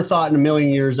 Never, ever thought in a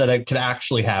million years that it could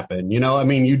actually happen. I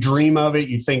mean, you dream of it.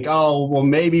 You think, oh, well,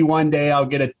 maybe one day I'll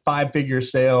get a 5-figure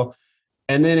sale.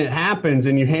 And then it happens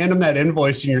and you hand them that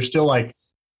invoice and you're still like,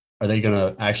 are they going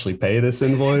to actually pay this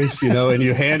invoice? And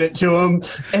you hand it to them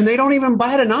and they don't even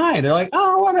bat an eye. They're like,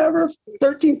 oh, whatever,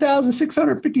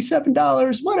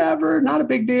 $13,657, whatever, not a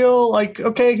big deal. Like,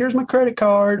 okay, here's my credit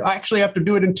card. I actually have to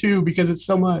do it in 2 because it's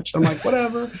so much. I'm like,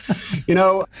 whatever,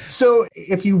 So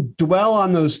if you dwell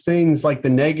on those things, like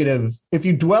if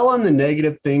you dwell on the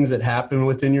negative things that happen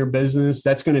within your business,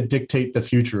 that's going to dictate the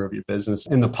future of your business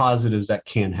and the positives that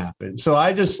can happen. So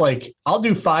I just I'll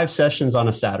do 5 sessions on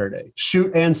a Saturday,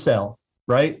 shoot and sell.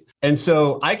 Right. And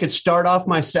so I could start off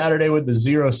my Saturday with the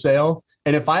zero sale.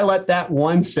 And if I let that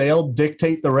one sale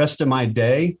dictate the rest of my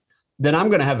day, then I'm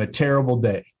going to have a terrible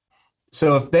day.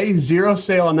 So if they zero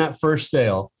sale on that first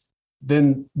sale,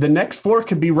 then the next 4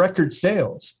 could be record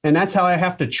sales. And that's how I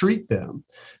have to treat them.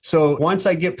 So once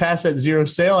I get past that zero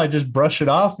sale, I just brush it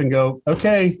off and go,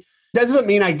 okay, that doesn't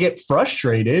mean I get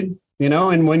frustrated,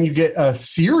 and when you get a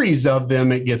series of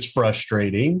them, it gets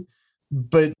frustrating,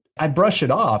 but I brush it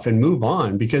off and move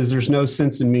on because there's no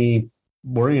sense in me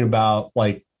worrying about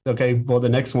okay, well, the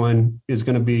next one is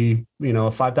going to be, a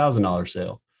 $5,000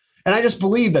 sale. And I just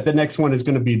believe that the next one is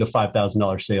going to be the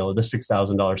 $5,000 sale or the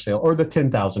 $6,000 sale or the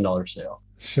 $10,000 sale.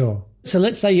 Sure. So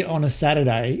let's say on a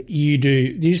Saturday,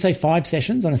 did you say 5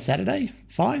 sessions on a Saturday?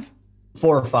 5?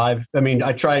 4 or 5. I mean,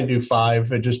 I try and do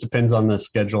 5. It just depends on the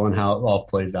schedule and how it all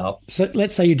plays out. So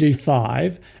let's say you do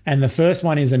 5 and the first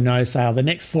one is a no sale. The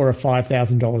next 4 are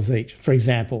 $5,000 each, for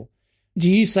example. Do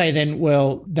you say then,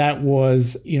 well, that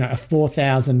was, a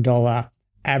 $4,000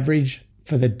 average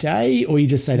for the day, or you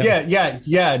just say that?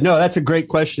 Yeah. No, that's a great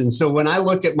question. So when I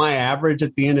look at my average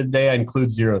at the end of the day, I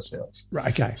include zero sales.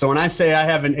 Right. Okay. So when I say I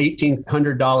have an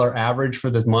 $1,800 average for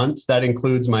the month, that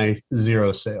includes my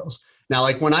zero sales. Now,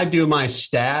 when I do my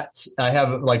stats, I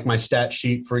have my stat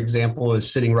sheet, for example, is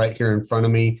sitting right here in front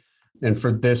of me. And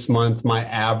for this month, my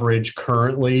average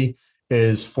currently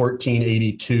is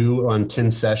 1482 on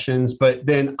 10 sessions. But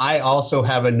then I also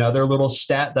have another little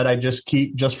stat that I just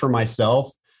keep just for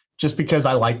myself, just because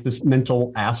I like this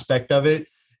mental aspect of it.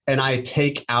 And I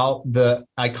take out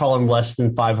I call them less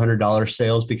than $500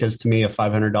 sales, because to me, a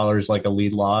 $500 is like a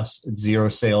lead loss. It's zero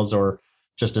sales or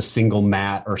just a single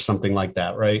mat or something like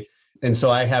that, right? And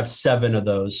so I have 7 of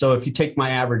those. So if you take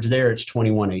my average there, it's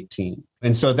 2118.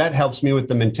 And so that helps me with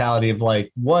the mentality of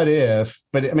like, what if,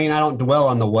 but I mean, I don't dwell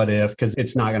on the what if because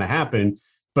it's not going to happen.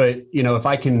 But, if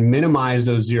I can minimize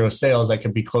those 0 sales, I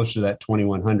could be closer to that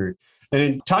 2100. And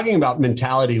in talking about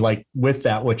mentality, like with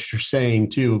that, what you're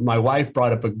saying too, my wife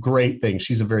brought up a great thing.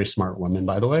 She's a very smart woman,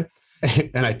 by the way.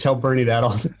 And I tell Bernie that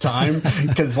all the time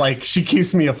because like she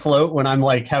keeps me afloat when I'm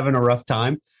like having a rough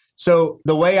time. So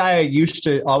the way I used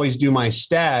to always do my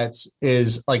stats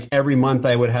is like every month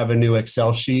I would have a new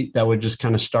Excel sheet that would just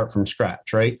kind of start from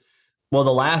scratch, right? Well,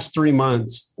 the last 3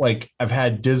 months, like I've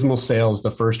had dismal sales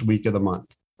the first week of the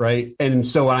month, right? And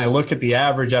so when I look at the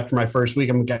average after my first week,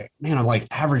 I'm like, man, I'm like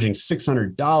averaging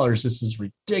 $600. This is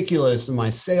ridiculous. And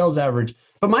my sales average,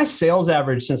 but my sales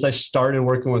average since I started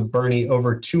working with Bernie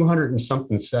over 200 and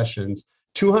something sessions,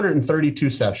 232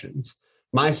 sessions.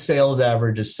 My sales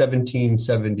average is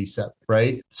 1777,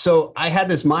 right? So I had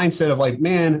this mindset of like,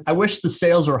 man, I wish the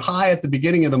sales were high at the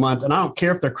beginning of the month. And I don't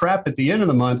care if they're crap at the end of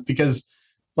the month because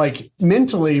like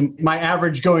mentally, my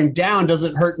average going down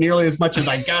doesn't hurt nearly as much as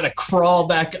I got to crawl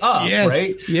back up, yes,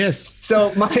 right? Yes.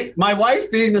 So my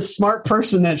wife being the smart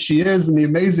person that she is and the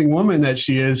amazing woman that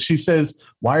she is, she says,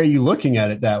 why are you looking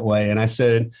at it that way? And I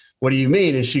said, what do you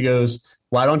mean? And she goes,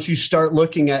 why don't you start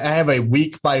looking at, I have a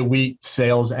week by week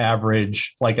sales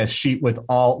average, like a sheet with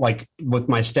all, like with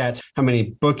my stats, how many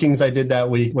bookings I did that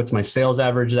week, what's my sales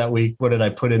average that week, what did I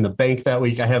put in the bank that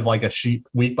week? I have like a sheet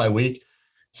week by week.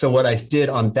 So what I did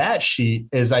on that sheet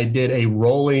is I did a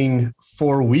rolling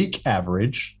 4-week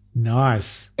average.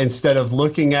 Nice. Instead of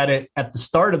looking at it at the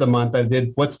start of the month, I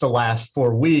did what's the last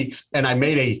 4 weeks. And I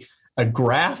made a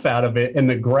graph out of it. And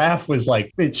the graph was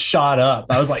like, it shot up.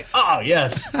 I was like, oh,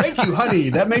 yes. Thank you, honey.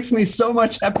 That makes me so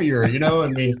much happier. I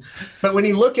mean, but when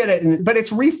you look at it, but it's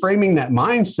reframing that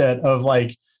mindset of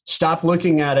like, stop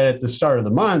looking at it at the start of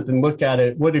the month and look at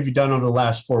it. What have you done over the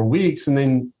last 4 weeks? And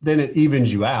then it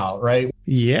evens you out, right?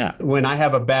 Yeah. When I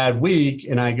have a bad week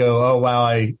and I go, oh, wow,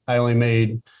 I only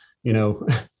made,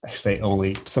 I say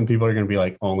only, some people are going to be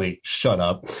like, only, shut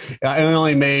up. I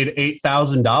only made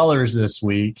 $8,000 this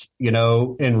week,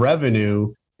 in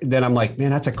revenue. Then I'm like,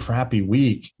 man, that's a crappy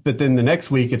week. But then the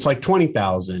next week it's like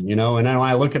 20,000, and then when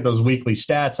I look at those weekly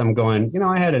stats, I'm going,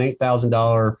 I had an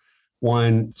 $8,000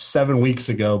 one 7 weeks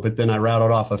ago, but then I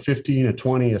rattled off a 15, a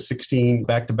 20, a 16,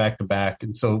 back to back to back.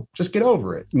 And so just get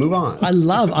over it, move on. I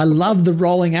love the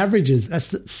rolling averages.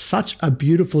 That's such a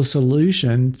beautiful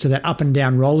solution to that up and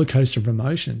down roller coaster of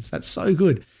emotions. That's so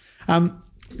good.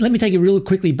 Let me take you real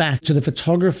quickly back to the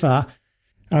photographer,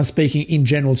 speaking in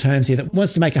general terms here, that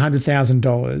wants to make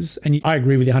 $100,000. And I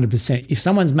agree with you 100%. If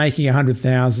someone's making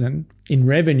 $100,000 in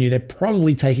revenue, they're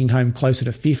probably taking home closer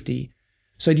to 50.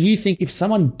 So do you think if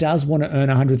someone does want to earn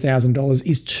 $100,000,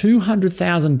 is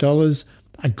 $200,000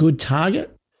 a good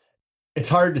target? It's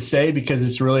hard to say because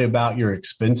it's really about your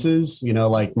expenses.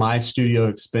 Like my studio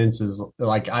expenses,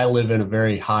 like I live in a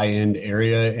very high end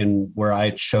area and where I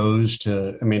chose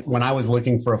to, when I was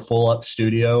looking for a full up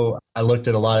studio, I looked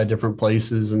at a lot of different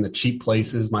places and the cheap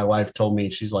places. My wife told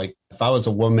me, she's like, if I was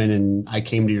a woman and I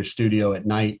came to your studio at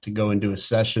night to go and do a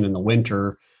session in the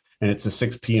winter, and it's a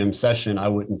 6 p.m. session, I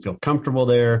wouldn't feel comfortable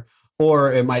there.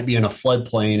 Or it might be in a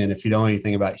floodplain. And if you know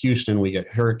anything about Houston, we get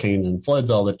hurricanes and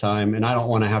floods all the time. And I don't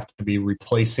want to have to be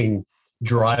replacing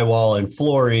drywall and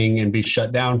flooring and be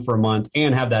shut down for a month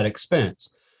and have that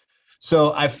expense.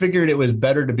 So I figured it was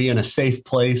better to be in a safe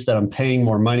place that I'm paying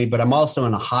more money, but I'm also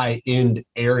in a high end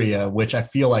area, which I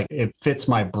feel like it fits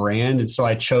my brand. And so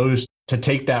I chose to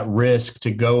take that risk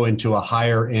to go into a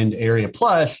higher end area.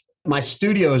 Plus, my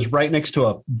studio is right next to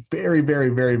a very, very,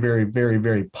 very, very, very,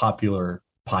 very popular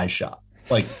pie shop,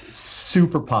 like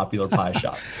super popular pie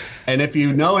shop. And if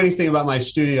you know anything about my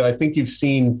studio, I think you've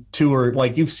seen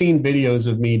videos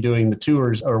of me doing the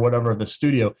tours or whatever of the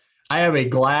studio. I have a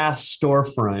glass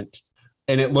storefront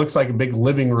and it looks like a big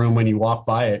living room when you walk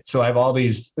by it. So I have all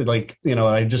these,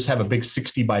 I just have a big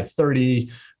 60 by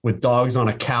 30 with dogs on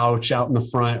a couch out in the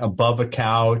front, above a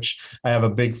couch. I have a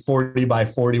big 40 by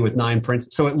 40 with 9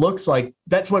 prints. So it looks like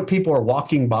that's what people are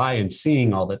walking by and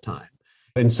seeing all the time.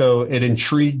 And so it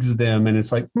intrigues them. And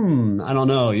it's like, I don't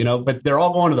know, but they're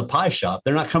all going to the pie shop.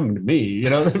 They're not coming to me,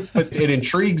 but it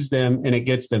intrigues them and it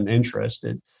gets them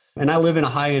interested. And I live in a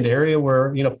high end area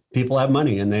where, people have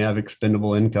money and they have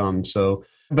expendable income. So,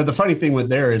 but the funny thing with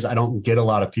there is I don't get a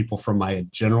lot of people from my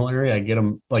general area. I get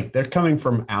them like they're coming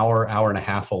from hour and a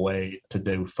half away to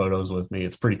do photos with me.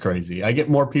 It's pretty crazy. I get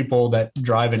more people that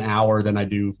drive an hour than I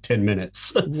do 10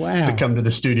 minutes to come to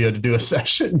the studio to do a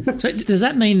session. So does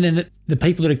that mean then that the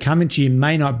people that are coming to you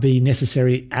may not be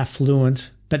necessarily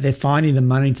affluent, but they're finding the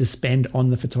money to spend on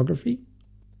the photography?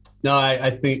 No, I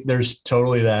think there's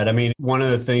totally that. I mean, one of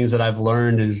the things that I've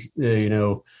learned is,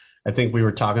 I think we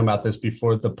were talking about this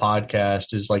before the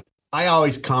podcast, is like, I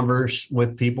always converse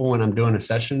with people when I'm doing a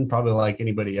session, probably like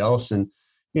anybody else. And,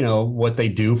 what they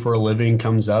do for a living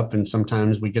comes up. And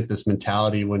sometimes we get this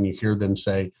mentality when you hear them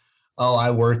say, oh,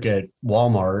 I work at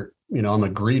Walmart. I'm a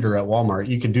greeter at Walmart.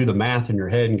 You can do the math in your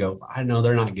head and go, I know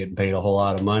they're not getting paid a whole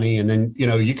lot of money. And then,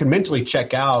 you can mentally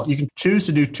check out. You can choose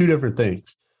to do two different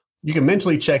things. You can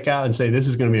mentally check out and say, this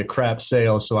is going to be a crap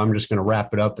sale, so I'm just going to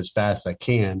wrap it up as fast as I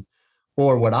can.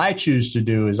 Or what I choose to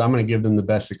do is I'm going to give them the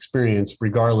best experience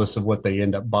regardless of what they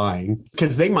end up buying,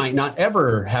 because they might not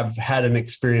ever have had an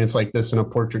experience like this in a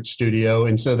portrait studio.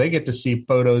 And so they get to see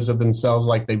photos of themselves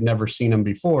like they've never seen them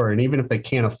before. And even if they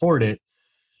can't afford it,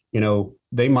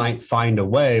 they might find a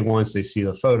way once they see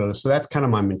the photos. So that's kind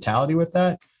of my mentality with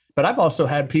that. But I've also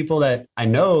had people that I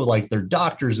know, like they're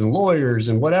doctors and lawyers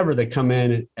and whatever, they come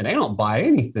in and they don't buy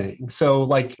anything. So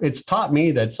like, it's taught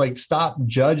me that's like, stop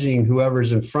judging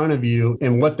whoever's in front of you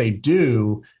and what they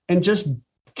do, and just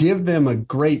give them a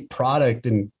great product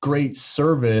and great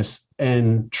service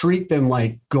and treat them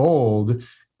like gold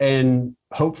and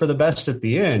hope for the best at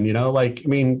the end,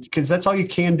 because that's all you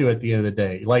can do at the end of the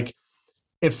day. Like,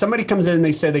 if somebody comes in and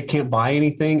they say they can't buy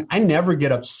anything, I never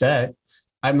get upset.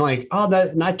 I'm like,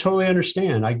 and I totally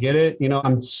understand. I get it.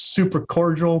 I'm super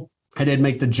cordial. I did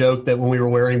make the joke that when we were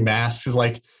wearing masks is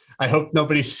like, I hope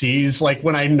nobody sees, like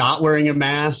when I'm not wearing a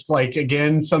mask, like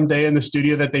again, someday in the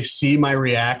studio that they see my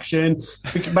reaction.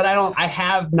 But I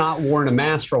have not worn a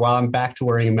mask for a while. I'm back to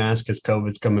wearing a mask because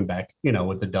COVID's coming back,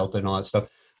 with the Delta and all that stuff.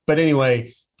 But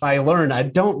anyway, I learned I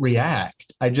don't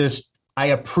react. I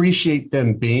appreciate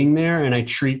them being there, and I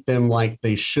treat them like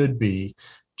they should be,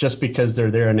 just because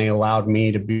they're there and they allowed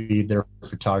me to be their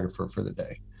photographer for the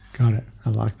day. Got it.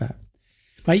 I like that.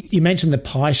 You mentioned the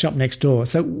pie shop next door.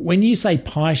 So when you say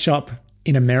pie shop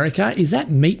in America, is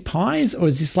that meat pies, or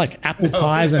is this like apple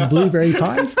pies and blueberry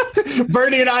pies?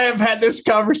 Bernie and I have had this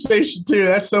conversation too.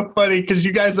 That's so funny because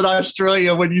you guys in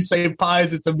Australia, when you say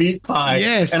pies, it's a meat pie.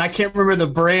 Yes. And I can't remember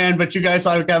the brand, but you guys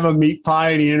have a meat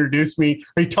pie, and he introduced me,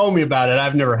 or he told me about it.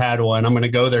 I've never had one. I'm going to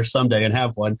go there someday and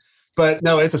have one. But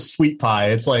no, it's a sweet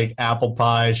pie. It's like apple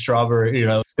pie, strawberry,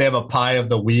 they have a pie of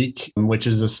the week, which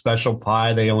is a special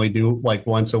pie. They only do like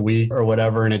once a week or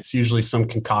whatever. And it's usually some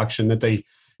concoction that they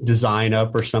design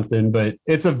up or something. But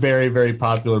it's a very, very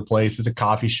popular place. It's a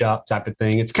coffee shop type of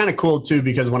thing. It's kind of cool too,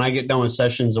 because when I get done with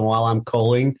sessions and while I'm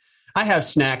culling, I have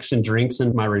snacks and drinks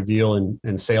in my reveal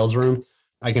and sales room.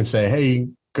 I can say, hey,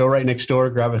 go right next door,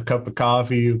 grab a cup of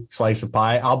coffee, slice of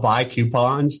pie. I'll buy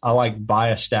coupons. I'll buy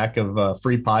a stack of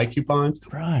free pie coupons.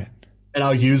 Right. And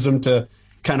I'll use them to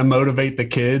kind of motivate the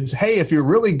kids. Hey, if you're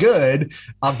really good,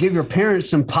 I'll give your parents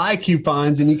some pie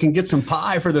coupons and you can get some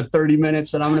pie for the 30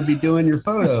 minutes that I'm going to be doing your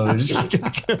photos.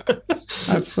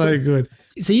 That's so good.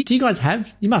 So you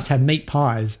must have meat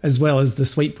pies as well as the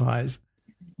sweet pies.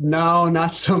 No,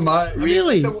 not so much.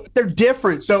 Really? So they're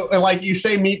different. So like you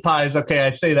say meat pies. Okay,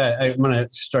 I say that. I'm going to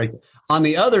strike. On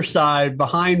the other side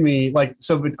behind me,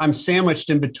 so I'm sandwiched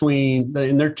in between,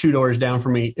 and they're 2 doors down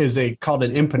from me, is called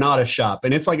an empanada shop.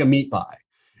 And it's like a meat pie.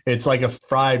 It's like a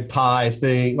fried pie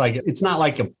thing. Like, it's not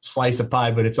like a slice of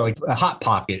pie, but it's like a Hot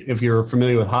Pocket, if you're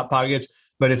familiar with Hot Pockets,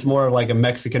 but it's more of like a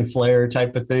Mexican flair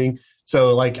type of thing.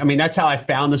 So that's how I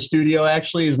found the studio,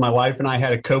 actually, is my wife and I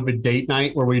had a COVID date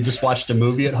night where we just watched a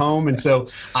movie at home. And so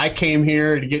I came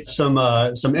here to get some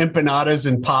empanadas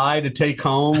and pie to take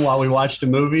home while we watched a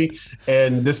movie.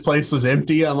 And this place was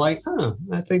empty. I'm like,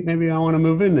 I think maybe I want to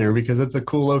move in there because it's a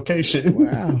cool location.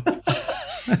 Wow.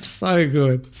 That's so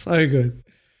good. So good.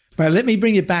 But let me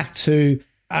bring you back to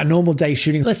a normal day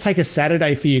shooting. Let's take a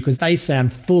Saturday for you, because they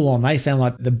sound full on. They sound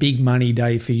like the big money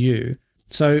day for you.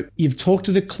 So you've talked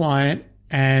to the client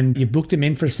and you've booked them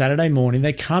in for a Saturday morning.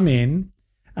 They come in.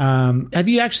 Have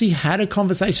you actually had a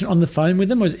conversation on the phone with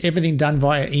them, or is everything done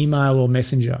via email or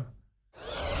messenger?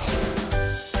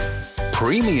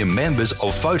 Premium members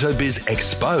of PhotoBiz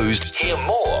Exposed hear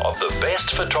more of the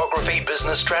best photography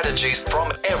business strategies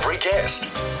from every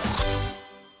guest.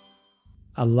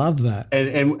 I love that.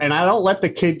 And I don't let the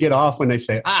kid get off when they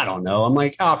say, I don't know. I'm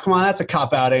like, oh, come on, that's a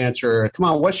cop-out answer. Come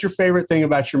on, what's your favorite thing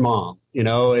about your mom?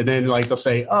 And then they'll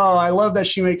say, oh, I love that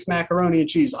she makes macaroni and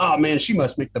cheese. Oh, man, she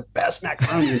must make the best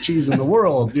macaroni and cheese in the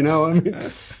world,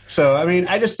 So,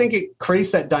 I just think it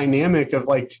creates that dynamic of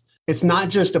it's not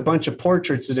just a bunch of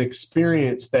portraits, it's an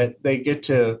experience that they get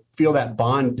to feel that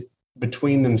bond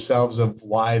between themselves of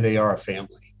why they are a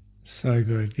family. So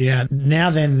good. Yeah.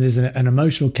 Now then there's an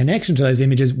emotional connection to those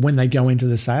images when they go into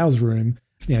the sales room,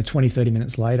 20, 30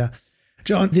 minutes later.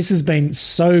 John, this has been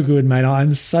so good, mate.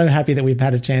 I'm so happy that we've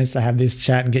had a chance to have this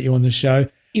chat and get you on the show.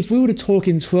 If we were to talk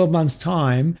in 12 months'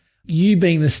 time, you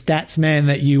being the stats man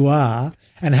that you are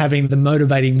and having the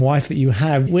motivating wife that you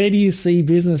have, where do you see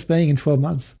business being in 12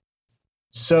 months?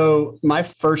 So my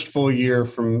first full year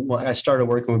I started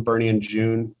working with Bernie in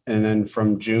June, and then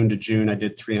from June to June, I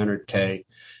did 300K.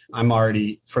 I'm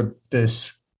already, for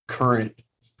this current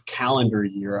calendar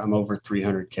year, I'm over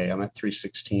 300K. I'm at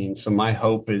 316. So my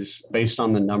hope is, based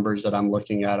on the numbers that I'm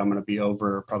looking at, I'm going to be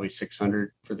over probably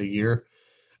 600 for the year,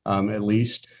 at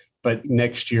least. But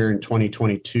next year in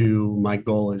 2022, my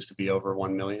goal is to be over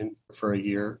 1 million for a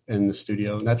year in the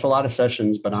studio. And that's a lot of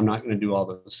sessions, but I'm not going to do all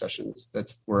those sessions.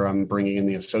 That's where I'm bringing in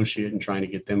the associate and trying to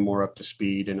get them more up to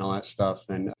speed and all that stuff.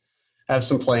 And I have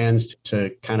some plans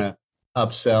to kind of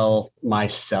upsell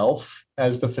myself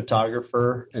as the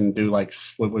photographer and do like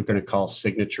what we're going to call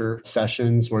signature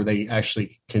sessions, where they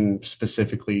actually can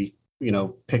specifically,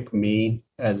 pick me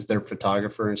as their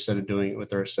photographer instead of doing it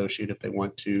with their associate if they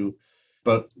want to.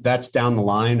 But that's down the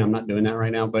line. I'm not doing that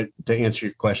right now. But to answer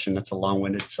your question, that's a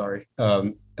long-winded, sorry.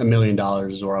 $1 million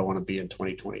is where I want to be in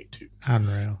 2022.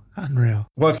 Unreal.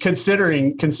 Well,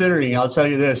 considering, I'll tell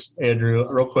you this, Andrew,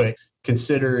 real quick.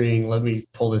 Let me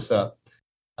pull this up,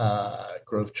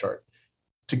 growth chart.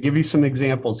 To give you some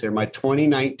examples here, my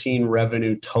 2019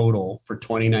 revenue total for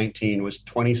 2019 was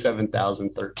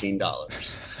 $27,013.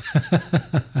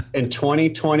 In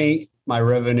 2020, my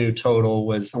revenue total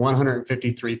was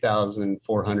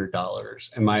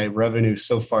 $153,400. And my revenue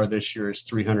so far this year is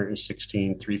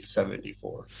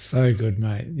 $316,374. So good,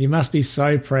 mate. You must be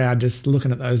so proud just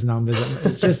looking at those numbers.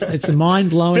 It's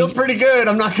mind-blowing. Feels pretty good.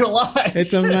 I'm not going to lie.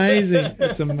 It's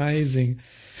amazing.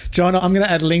 John, I'm going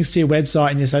to add links to your website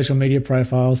and your social media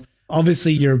profiles.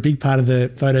 Obviously, you're a big part of the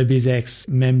PhotoBizX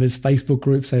members Facebook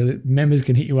group, so that members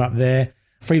can hit you up there.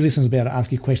 Free listeners will be able to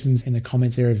ask you questions in the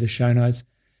comments area of the show notes.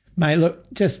 Mate, look,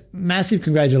 just massive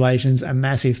congratulations and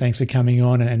massive thanks for coming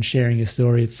on and sharing your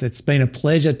story. It's been a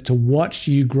pleasure to watch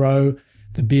you grow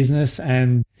the business.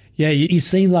 And yeah, you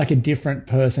seem like a different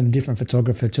person, a different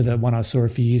photographer to the one I saw a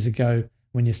few years ago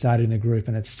when you started in the group.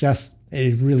 And it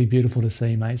is really beautiful to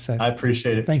see, mate. So I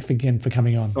appreciate it. Thanks again for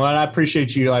coming on. Well, and I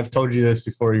appreciate you. I've told you this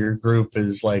before. Your group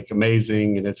is like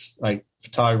amazing, and it's like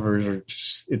photographers are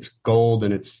just, it's gold,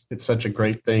 and it's such a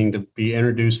great thing to be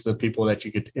introduced to the people that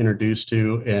you get to introduce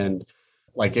to. And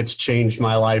like, it's changed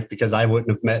my life because I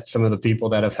wouldn't have met some of the people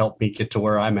that have helped me get to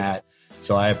where I'm at.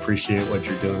 So I appreciate what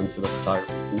you're doing for the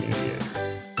photography community.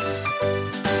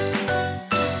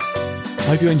 I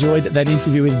hope you enjoyed that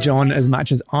interview with John as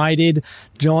much as I did.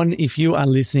 John, if you are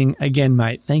listening, again,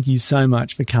 mate, thank you so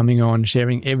much for coming on,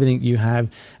 sharing everything you have.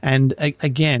 And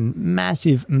again,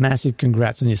 massive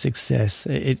congrats on your success.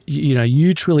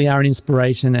 You truly are an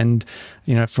inspiration, and,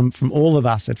 from all of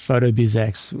us at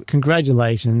PhotoBizX,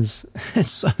 congratulations.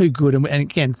 It's so good. And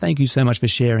again, thank you so much for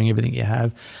sharing everything you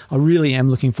have. I really am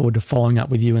looking forward to following up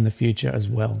with you in the future as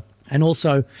well. And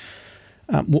also,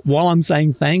 while I'm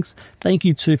saying thanks, thank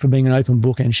you too for being an open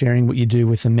book and sharing what you do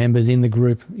with the members in the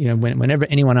group. Whenever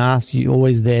anyone asks, you're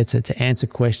always there to answer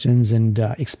questions and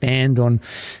expand on,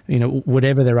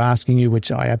 whatever they're asking you,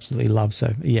 which I absolutely love.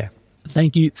 So yeah,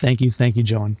 thank you,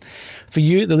 John. For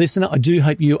you, the listener, I do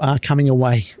hope you are coming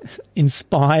away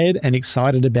inspired and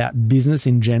excited about business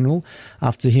in general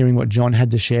after hearing what John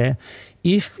had to share.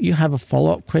 If you have a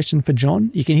follow-up question for John,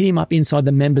 you can hit him up inside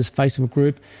the members Facebook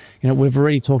group. We've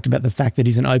already talked about the fact that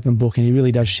he's an open book and he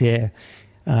really does share,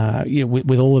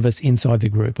 with all of us inside the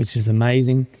group, which is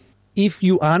amazing. If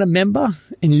you aren't a member,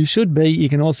 and you should be, you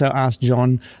can also ask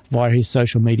John via his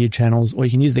social media channels, or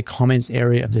you can use the comments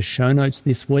area of the show notes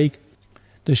this week.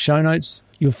 The show notes,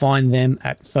 you'll find them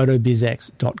at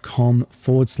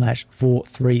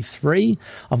photobizx.com/433.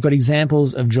 I've got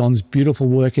examples of John's beautiful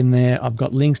work in there. I've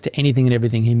got links to anything and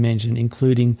everything he mentioned,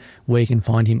 including where you can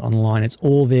find him online. It's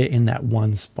all there in that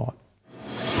one spot.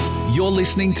 You're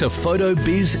listening to Photo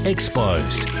Biz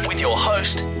Exposed with your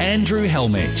host, Andrew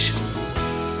Helmich.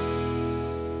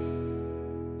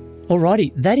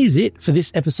 Alrighty, that is it for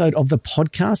this episode of the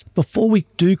podcast. Before we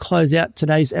do close out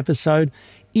today's episode,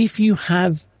 if you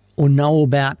have or know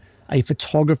about a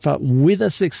photographer with a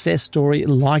success story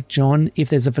like John, if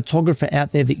there's a photographer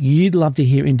out there that you'd love to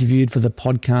hear interviewed for the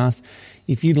podcast,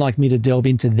 if you'd like me to delve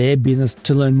into their business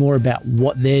to learn more about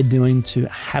what they're doing to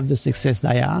have the success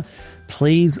they are,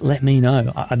 please let me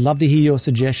know. I'd love to hear your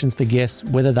suggestions for guests,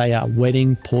 whether they are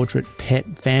wedding, portrait, pet,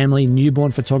 family,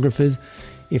 newborn photographers,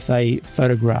 if they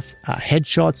photograph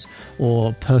headshots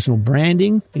or personal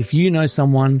branding. If you know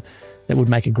someone that would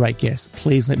make a great guest,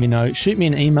 please let me know. Shoot me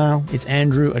an email. It's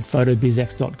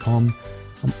andrew@photobizx.com.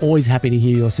 I'm always happy to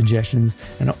hear your suggestions,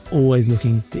 and I'm always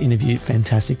looking to interview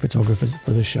fantastic photographers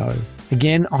for the show.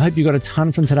 Again, I hope you got a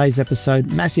ton from today's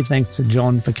episode. Massive thanks to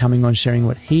John for coming on, sharing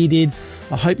what he did.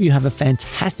 I hope you have a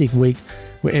fantastic week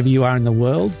wherever you are in the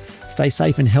world. Stay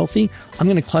safe and healthy. I'm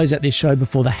going to close out this show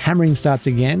before the hammering starts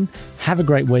again. Have a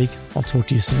great week. I'll talk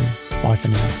to you soon. Bye for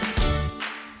now.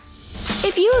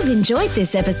 If you have enjoyed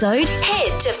this episode,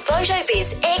 head to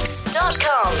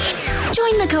photobizx.com.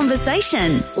 Join the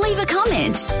conversation, leave a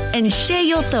comment, and share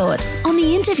your thoughts on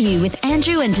the interview with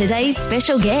Andrew and today's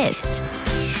special guest.